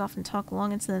and Rex often talk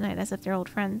long into the night as if they're old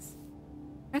friends.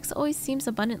 Rex always seems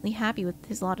abundantly happy with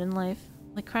his lot in life,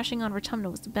 like crashing on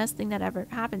Rotumna was the best thing that ever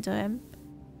happened to him.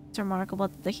 It's remarkable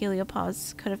that the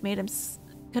Heliopause could have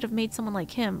made someone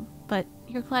like him, but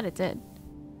you're glad it did.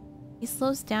 He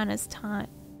slows down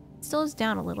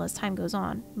a little as time goes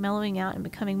on, mellowing out and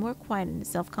becoming more quiet in his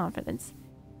self-confidence.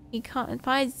 He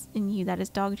confides in you that his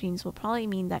dog genes will probably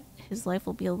mean that his life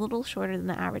will be a little shorter than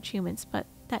the average human's, but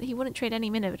that he wouldn't trade any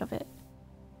minute of it.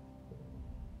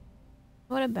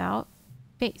 What about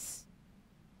Base?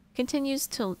 Base continues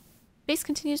to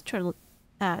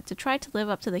try to live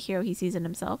up to the hero he sees in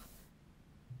himself.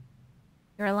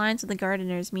 Your alliance with the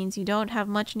Gardeners means you don't have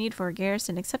much need for a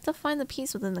garrison except to find the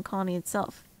peace within the colony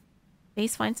itself.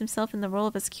 Base finds himself in the role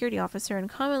of a security officer and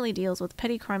commonly deals with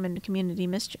petty crime and community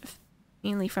mischief,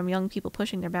 mainly from young people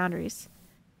pushing their boundaries.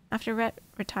 After Rhett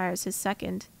retires his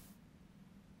second,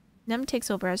 Nem takes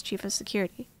over as chief of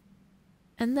security,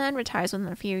 and then retires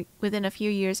within a few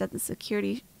years as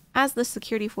the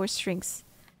security force shrinks.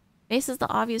 Base is the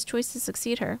obvious choice to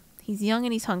succeed her. He's young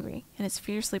and he's hungry, and is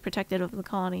fiercely protective of the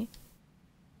colony.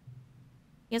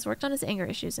 He has worked on his anger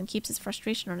issues and keeps his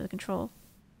frustration under control.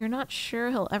 You're not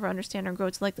sure he'll ever understand or grow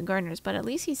to like the Gardeners, but at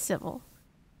least he's civil.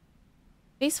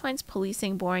 Base finds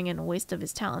policing boring and a waste of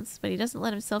his talents, but he doesn't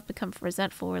let himself become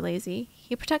resentful or lazy.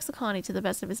 He protects the colony to the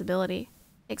best of his ability,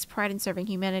 takes pride in serving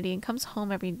humanity, and comes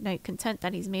home every night content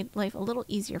that he's made life a little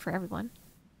easier for everyone.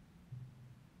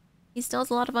 He still has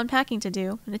a lot of unpacking to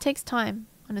do, and it takes time.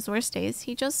 On his worst days,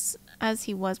 he just as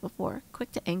he was before,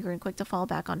 quick to anger and quick to fall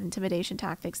back on intimidation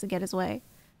tactics to get his way.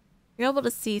 You're able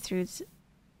to see through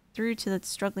to the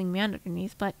struggling man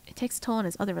underneath, but it takes a toll on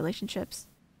his other relationships.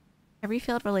 Every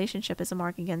failed relationship is a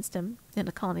mark against him in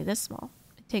a colony this small.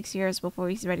 It takes years before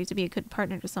he's ready to be a good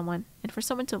partner to someone, and for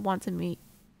someone to want to meet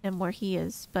him where he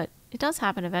is, but it does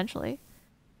happen eventually.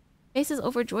 Base is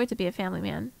overjoyed to be a family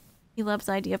man. He loves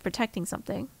the idea of protecting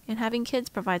something, and having kids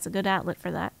provides a good outlet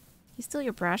for that. He's still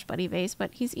your brash buddy, Vase,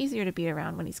 but he's easier to be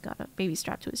around when he's got a baby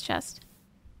strapped to his chest.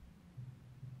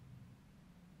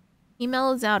 He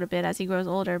mellows out a bit as he grows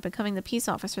older, becoming the peace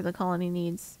officer the colony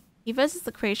needs. He visits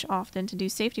the creche often to do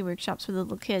safety workshops for the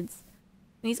little kids,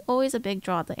 and he's always a big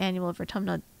draw at the annual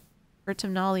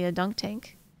Vertumnalia dunk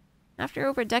tank. After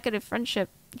over a decade of friendship,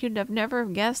 you'd have never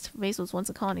guessed Vase was once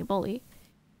a colony bully.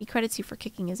 He credits you for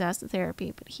kicking his ass to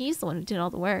therapy, but he's the one who did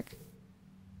all the work.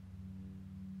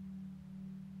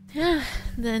 The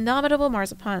indomitable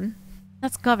Marzipan.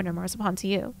 That's Governor Marzipan to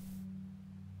you.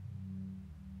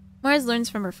 Mars learns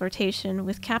from her flirtation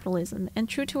with capitalism and,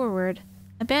 true to her word,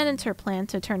 abandons her plan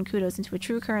to turn kudos into a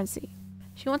true currency.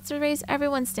 She wants to raise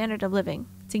everyone's standard of living,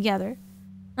 together,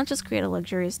 not just create a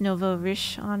luxurious nouveau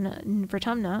riche on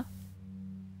Vertumna.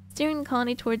 Steering the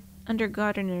colony toward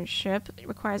under-gardenership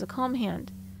requires a calm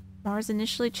hand. Mars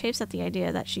initially chafes at the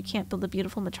idea that she can't build the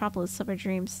beautiful metropolis of her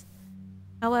dreams.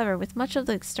 However, with much of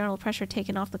the external pressure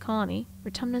taken off the colony,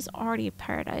 Vertumna's already a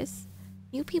paradise.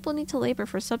 You people need to labor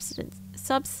for subsistence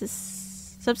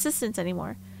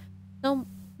anymore. No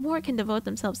more can devote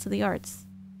themselves to the arts.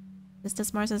 Just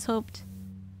as Mars has hoped,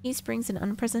 peace brings an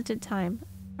unprecedented time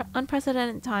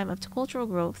of cultural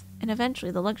growth, and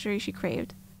eventually the luxury she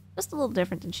craved, just a little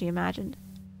different than she imagined.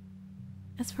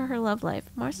 As for her love life,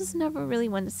 Mars is never really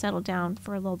one to settle down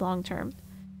for the long term.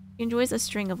 She enjoys a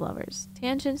string of lovers.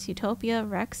 Tangents, Utopia,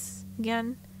 Rex,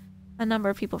 again, a number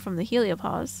of people from the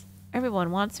Heliopause. Everyone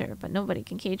wants her, but nobody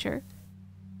can cage her.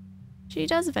 She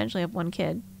does eventually have one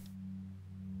kid.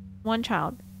 One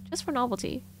child, just for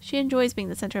novelty. She enjoys being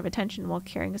the center of attention while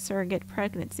carrying a surrogate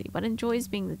pregnancy, but enjoys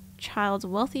being the child's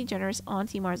wealthy, generous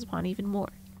Auntie Marzipan even more.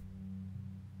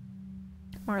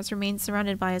 Mars remains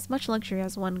surrounded by as much luxury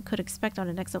as one could expect on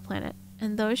an exoplanet,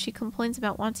 and though she complains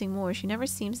about wanting more, she never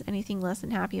seems anything less than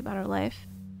happy about her life.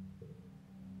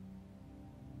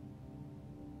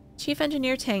 Chief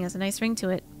Engineer Tang has a nice ring to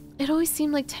it. It always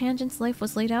seemed like Tangent's life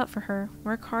was laid out for her.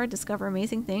 Work hard, discover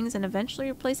amazing things, and eventually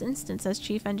replace Instance as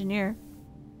Chief Engineer.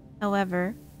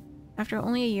 However, after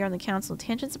only a year on the council,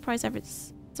 Tangent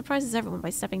surprises everyone by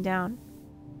stepping down.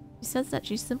 She says that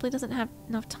she simply doesn't have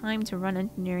enough time to run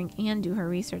engineering and do her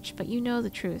research, but you know the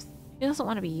truth. She doesn't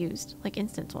want to be used, like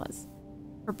Instance was.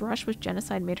 Her brush with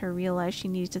genocide made her realize she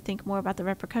needed to think more about the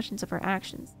repercussions of her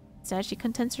actions. Instead, she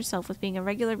contents herself with being a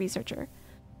regular researcher,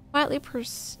 quietly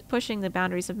pushing the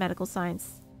boundaries of medical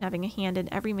science, having a hand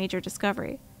in every major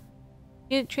discovery.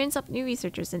 She trains up new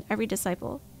researchers in every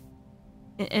discipline,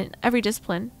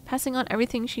 passing on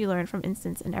everything she learned from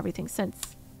Instance and everything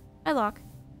since. Hi, Locke.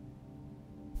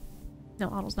 No,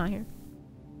 Otto's not here.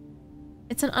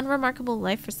 It's an unremarkable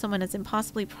life for someone as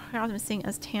impossibly promising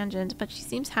as Tangent, but she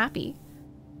seems happy.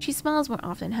 She smiles more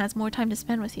often, has more time to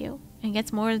spend with you, and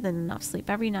gets more than enough sleep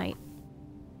every night.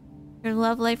 Her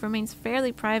love life remains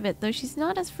fairly private, though she's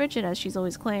not as frigid as she's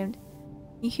always claimed.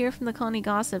 You hear from the colony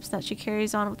gossips that she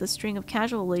carries on with a string of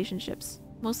casual relationships,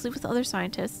 mostly with other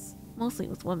scientists, mostly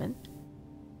with women.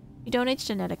 She donates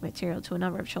genetic material to a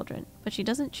number of children, but she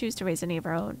doesn't choose to raise any of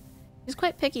her own. She's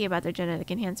quite picky about their genetic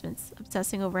enhancements,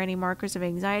 obsessing over any markers of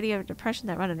anxiety or depression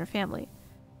that run in her family.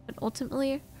 But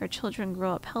ultimately, her children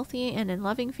grow up healthy and in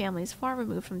loving families far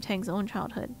removed from Tang's own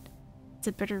childhood. It's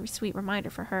a bittersweet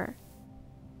reminder for her.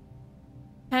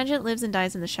 Tangent lives and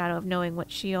dies in the shadow of knowing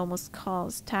what she almost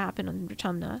caused to happen on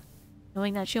Vertumna.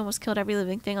 Knowing that she almost killed every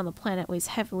living thing on the planet weighs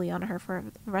heavily on her for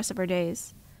the rest of her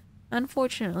days.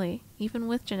 Unfortunately, even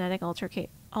with genetic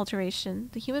alteration,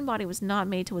 the human body was not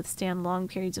made to withstand long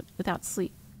periods without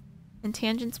sleep, and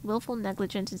Tangent's willful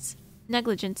negligence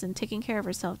in taking care of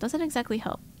herself doesn't exactly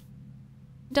help.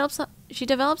 She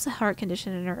develops a heart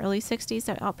condition in her early 60s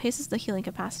that outpaces the healing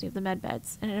capacity of the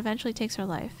medbeds, and it eventually takes her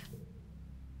life.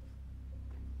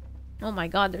 Oh my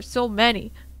god, there's so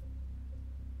many!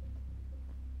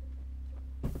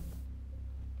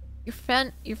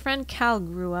 Your friend Cal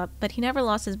grew up, but he never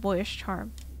lost his boyish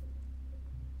charm.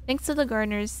 Thanks to the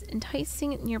gardeners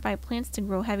enticing nearby plants to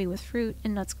grow heavy with fruit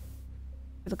and nuts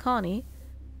for the colony,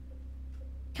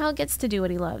 Cal gets to do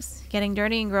what he loves, getting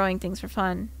dirty and growing things for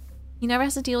fun. He never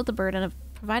has to deal with the burden of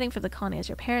providing for the colony as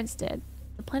your parents did.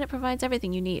 The planet provides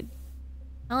everything you need.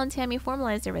 Cal and Tammy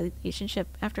formalized their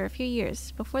relationship after a few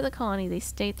years. Before the colony, they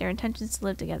state their intentions to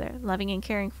live together, loving and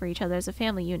caring for each other as a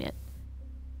family unit.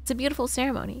 It's a beautiful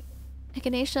ceremony.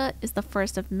 Echinacea is the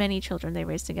first of many children they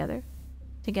raise together.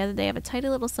 Together they have a tidy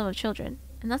little sum of children,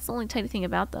 and that's the only tidy thing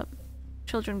about them.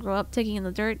 Children grow up digging in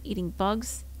the dirt, eating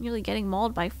bugs, nearly getting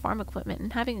mauled by farm equipment,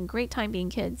 and having a great time being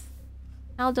kids.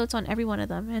 Al dotes on every one of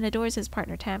them, and adores his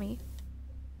partner Tammy.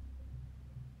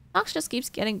 Fox just keeps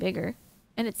getting bigger,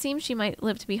 and it seems she might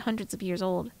live to be hundreds of years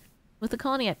old. With the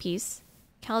colony at peace,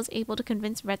 Cal is able to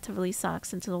convince Rhett to release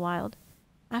Sox into the wild.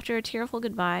 After a tearful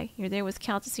goodbye, you're there with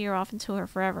Cal to see her off into her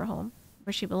forever home,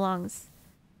 where she belongs.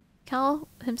 Cal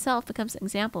himself becomes an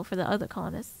example for the other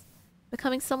colonists,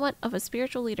 becoming somewhat of a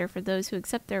spiritual leader for those who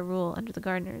accept their rule under the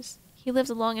gardeners. He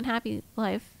lives a long and happy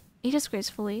life, ages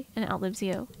gracefully, and outlives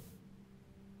you.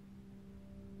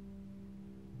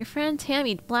 Your friend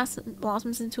Tammy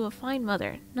blossoms into a fine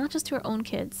mother, not just to her own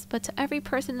kids, but to every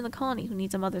person in the colony who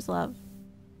needs a mother's love.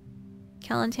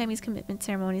 Cal and Tammy's commitment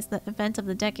ceremony is the event of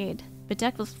the decade.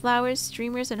 Bedecked with flowers,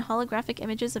 streamers, and holographic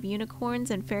images of unicorns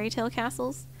and fairy tale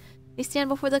castles, they stand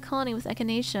before the colony with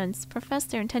echinacea and profess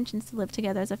their intentions to live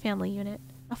together as a family unit.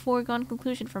 A foregone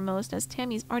conclusion for most, as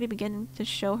Tammy's already beginning to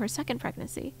show her second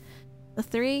pregnancy. The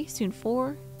 3, soon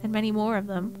 4, and many more of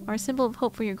them, are a symbol of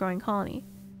hope for your growing colony.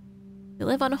 They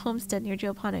live on a homestead near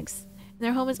Geoponics, and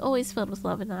their home is always filled with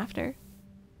love and laughter.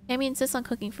 Tammy insists on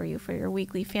cooking for you for your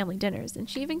weekly family dinners, and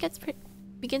she even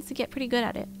begins to get pretty good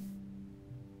at it.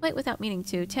 Quite without meaning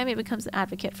to, Tammy becomes an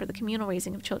advocate for the communal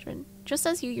raising of children, just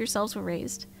as you yourselves were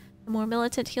raised. The more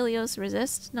militant Helios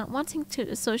resist, not wanting to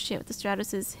associate with the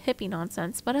Stratos' hippie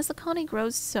nonsense, but as the colony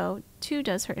grows, so too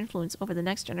does her influence over the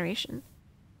next generation.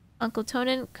 Uncle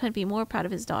Tonin couldn't be more proud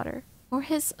of his daughter, or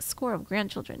his score of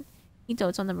grandchildren. He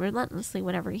dotes on them relentlessly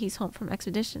whenever he's home from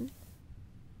expedition.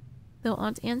 Though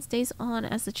Aunt Anne stays on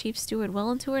as the chief steward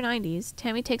well into her 90s,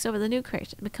 Tammy takes over the new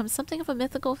crate and becomes something of a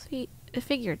mythical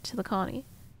figure to the colony.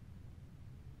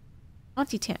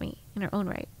 Auntie Tammy, in her own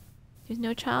right. There's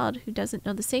no child who doesn't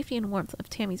know the safety and warmth of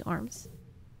Tammy's arms.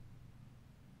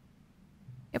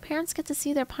 Your parents get to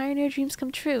see their pioneer dreams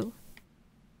come true.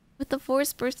 With the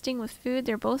forest bursting with food,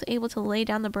 they're both able to lay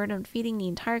down the burden of feeding the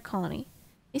entire colony.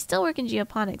 They still work in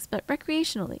geoponics, but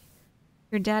recreationally.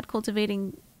 Your dad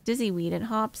cultivating dizzyweed and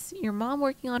hops, your mom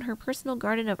working on her personal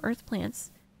garden of earth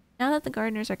plants. Now that the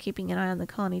gardeners are keeping an eye on the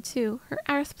colony too, her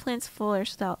earth plants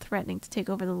flourish without threatening to take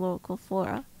over the local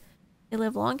flora. They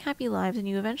live long, happy lives, and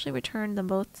you eventually return them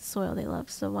both to soil they love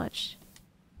so much.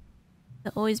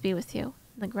 They'll always be with you.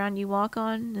 The ground you walk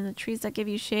on, and the trees that give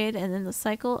you shade, and in the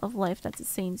cycle of life that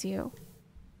sustains you.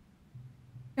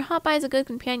 Your hotbye is a good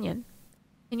companion,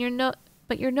 and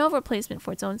but you're no replacement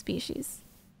for its own species.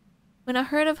 When a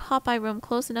herd of hotbye roam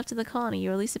close enough to the colony, you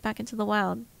release it back into the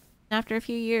wild. And after a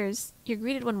few years, you're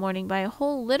greeted one morning by a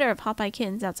whole litter of hotbye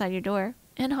kittens outside your door,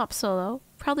 and hop solo,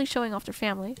 proudly showing off their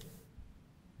family.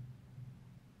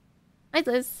 Hi,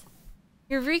 Liz.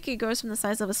 Your Riki grows from the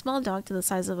size of a small dog to the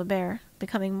size of a bear,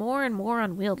 becoming more and more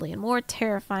unwieldy and more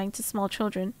terrifying to small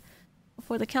children.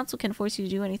 Before the council can force you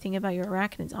to do anything about your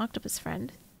arachnid octopus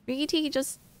friend, Riki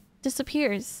just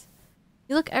disappears.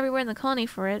 You look everywhere in the colony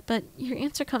for it, but your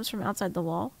answer comes from outside the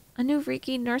wall. A new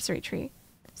Riki nursery tree.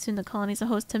 Soon the colony's a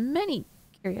host to many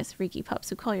curious Riki pups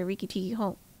who call your Riki Tiki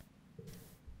home.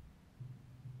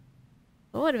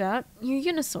 But what about your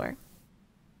Unisaur?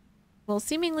 Will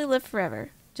seemingly live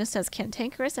forever, just as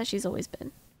cantankerous as she's always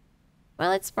been.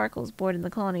 Twilight Sparkle's bored in the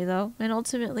colony, though, and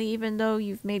ultimately, even though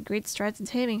you've made great strides in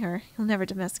taming her, you'll never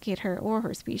domesticate her or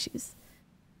her species.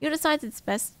 You decides it's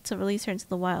best to release her into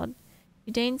the wild.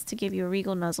 She deigns to give you a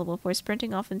regal nuzzle before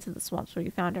sprinting off into the swamps where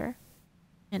you found her.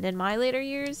 And in my later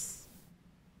years,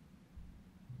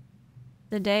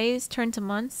 the days turn to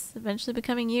months, eventually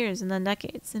becoming years and then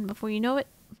decades, and before you know it,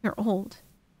 you're old.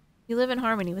 You live in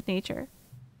harmony with nature.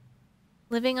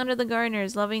 Living under the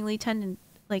gardeners, lovingly tended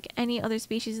like any other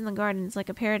species in the garden, is like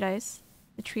a paradise.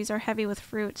 The trees are heavy with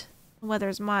fruit, the weather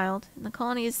is mild, and the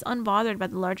colony is unbothered by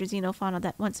the larger xenofauna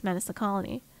that once menaced the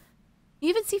colony. You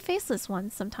even see faceless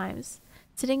ones sometimes,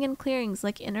 sitting in clearings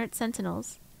like inert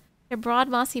sentinels, their broad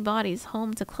mossy bodies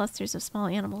home to clusters of small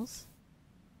animals.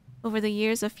 Over the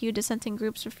years, a few dissenting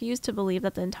groups refuse to believe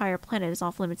that the entire planet is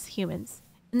off limits to humans.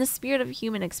 In the spirit of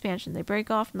human expansion, they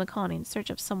break off from the colony in search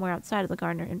of somewhere outside of the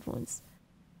gardener influence.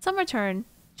 Some return,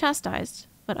 chastised,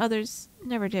 but others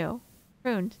never do.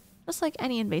 Pruned, just like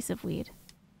any invasive weed.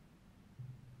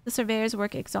 The surveyors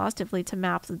work exhaustively to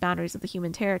map the boundaries of the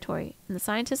human territory, and the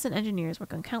scientists and engineers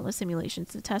work on countless simulations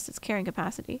to test its carrying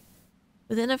capacity.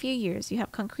 Within a few years, you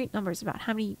have concrete numbers about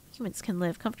how many humans can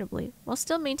live comfortably, while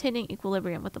still maintaining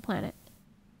equilibrium with the planet.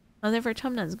 Mother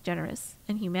Vertumna is generous,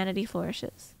 and humanity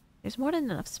flourishes. There's more than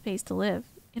enough space to live,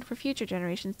 and for future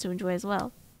generations to enjoy as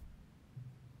well.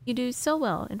 You do so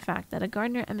well, in fact, that a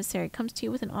gardener emissary comes to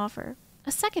you with an offer.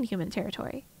 A second human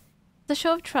territory. It's a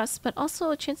show of trust, but also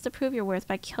a chance to prove your worth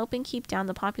by helping keep down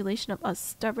the population of a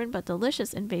stubborn but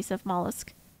delicious invasive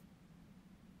mollusk.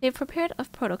 They've prepared a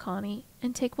proto-colony,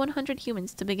 and take 100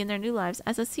 humans to begin their new lives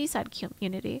as a seaside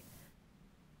community.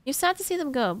 You're sad to see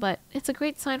them go, but it's a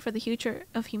great sign for the future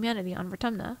of humanity on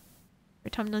Vertumna.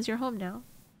 Vertumna's your home now.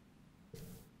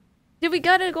 Did we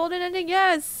get a golden ending?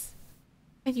 Yes!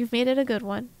 And you've made it a good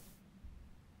one.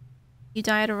 You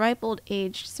die at a ripe old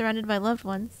age, surrounded by loved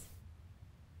ones.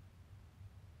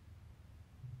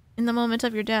 In the moment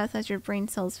of your death, as your brain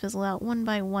cells fizzle out one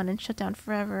by one and shut down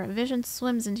forever, a vision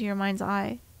swims into your mind's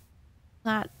eye.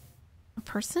 That... a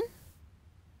person?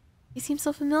 He seems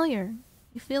so familiar.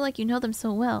 You feel like you know them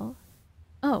so well.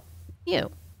 Oh,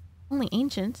 you. Only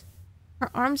ancient. Her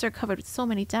arms are covered with so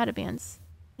many databands.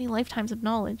 Many lifetimes of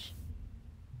knowledge.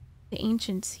 The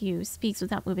ancient you speaks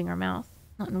without moving her mouth.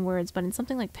 Not in words, but in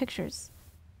something like pictures.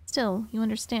 Still, you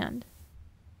understand.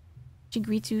 She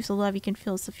greets you with the love you can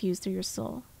feel suffused through your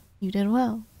soul. You did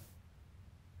well.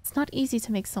 It's not easy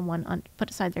to make someone put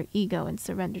aside their ego and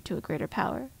surrender to a greater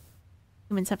power.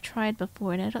 Humans have tried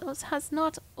before, and it has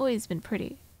not always been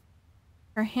pretty.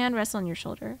 Her hand rests on your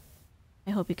shoulder.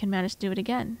 I hope you can manage to do it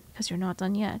again, because you're not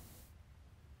done yet.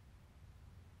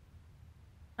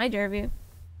 Hi, Dervy.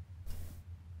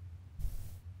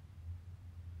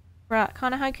 Bruh,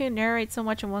 kinda how can you narrate so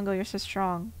much in one go? You're so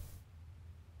strong.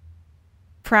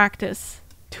 Practice.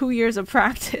 2 years of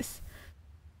practice.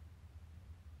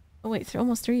 Oh wait,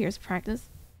 almost 3 years of practice.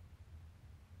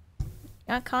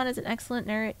 Yeah, Khan is an excellent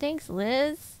narrator. Thanks,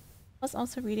 Liz. I was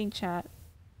also reading chat.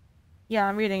 Yeah,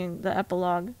 I'm reading the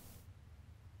epilogue.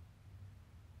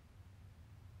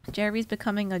 Jerry's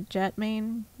becoming a jet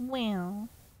main. Wow.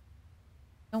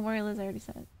 Don't worry, Liz, I already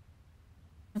said it.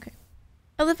 Okay.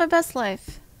 I live my best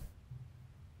life.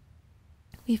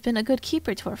 We've been a good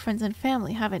keeper to our friends and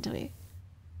family, haven't we?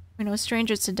 We're no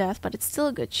strangers to death, but it's still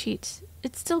a good cheat.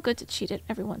 It's still good to cheat it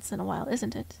every once in a while,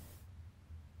 isn't it?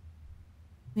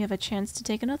 We have a chance to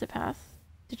take another path,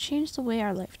 to change the way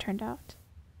our life turned out.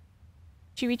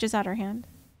 She reaches out her hand.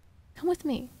 Come with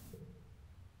me.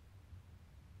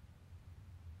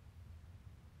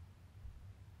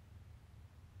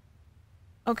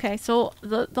 Okay, so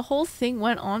the whole thing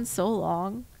went on so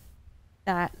long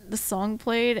that the song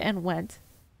played and went.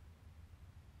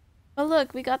 Oh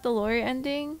look, we got the lawyer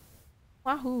ending.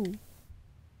 Wahoo.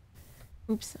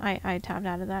 Oops, I tapped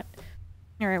out of that.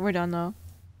 Alright, we're done though.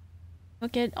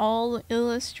 Look at all the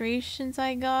illustrations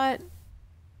I got.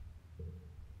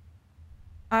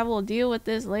 I will deal with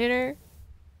this later.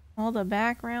 All the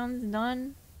backgrounds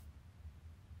done.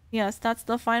 Yes, that's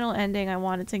the final ending I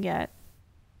wanted to get.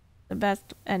 The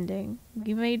best ending.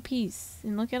 We made peace.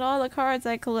 And look at all the cards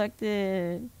I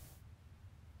collected.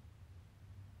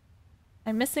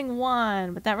 I'm missing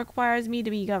one, but that requires me to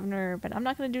be governor. But I'm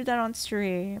not going to do that on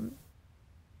stream.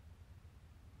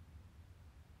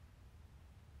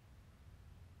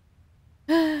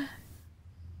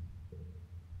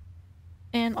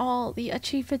 And all the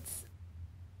achievements.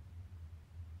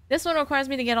 This one requires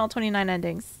me to get all 29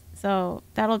 endings. So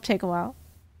that'll take a while.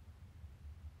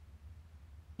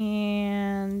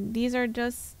 And these are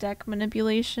just deck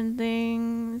manipulation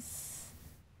things.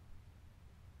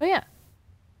 Oh yeah.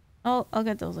 I'll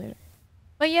get those later.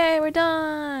 But yay, we're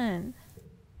done!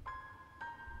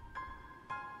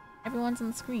 Everyone's on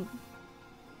the screen.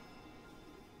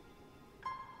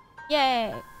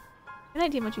 Yay! Good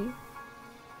night, Timochi.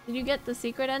 Did you get the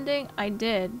secret ending? I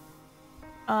did.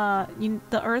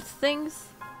 The Earth things?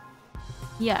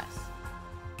 Yes.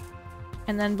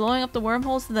 And then blowing up the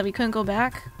wormhole so that we couldn't go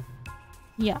back?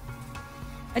 Yeah.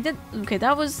 I did- okay,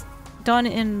 that was done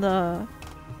in the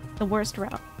worst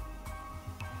route.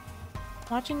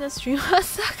 Watching this stream was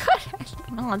so good.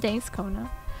 Oh, thanks, Kona.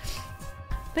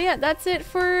 But yeah, that's it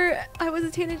for I Was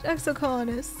a Teenage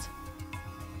Exocolonist.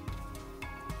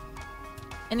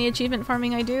 Any achievement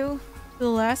farming I do, the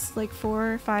last like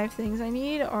 4 or 5 things I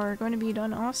need are going to be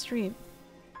done off stream.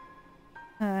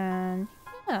 And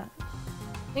yeah.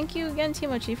 Thank you again,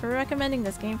 Timochi, for recommending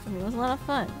this game for me. It was a lot of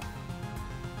fun.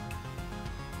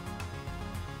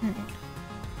 Alright.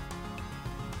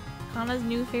 Kana's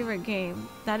new favorite game.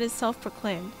 That is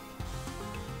self-proclaimed.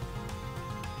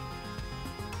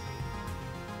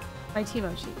 By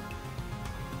Timochi.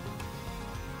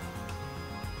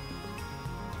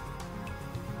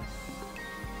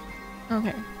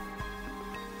 Okay.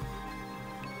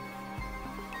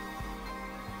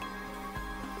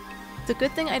 It's a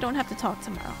good thing I don't have to talk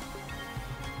tomorrow.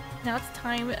 Now it's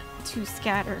time to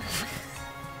scatter.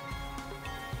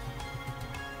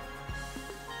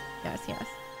 Yes, yes.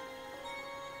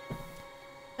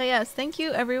 But yes, thank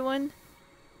you everyone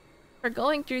for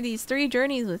going through these 3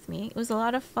 journeys with me. It was a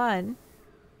lot of fun.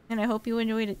 And I hope you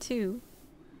enjoyed it too.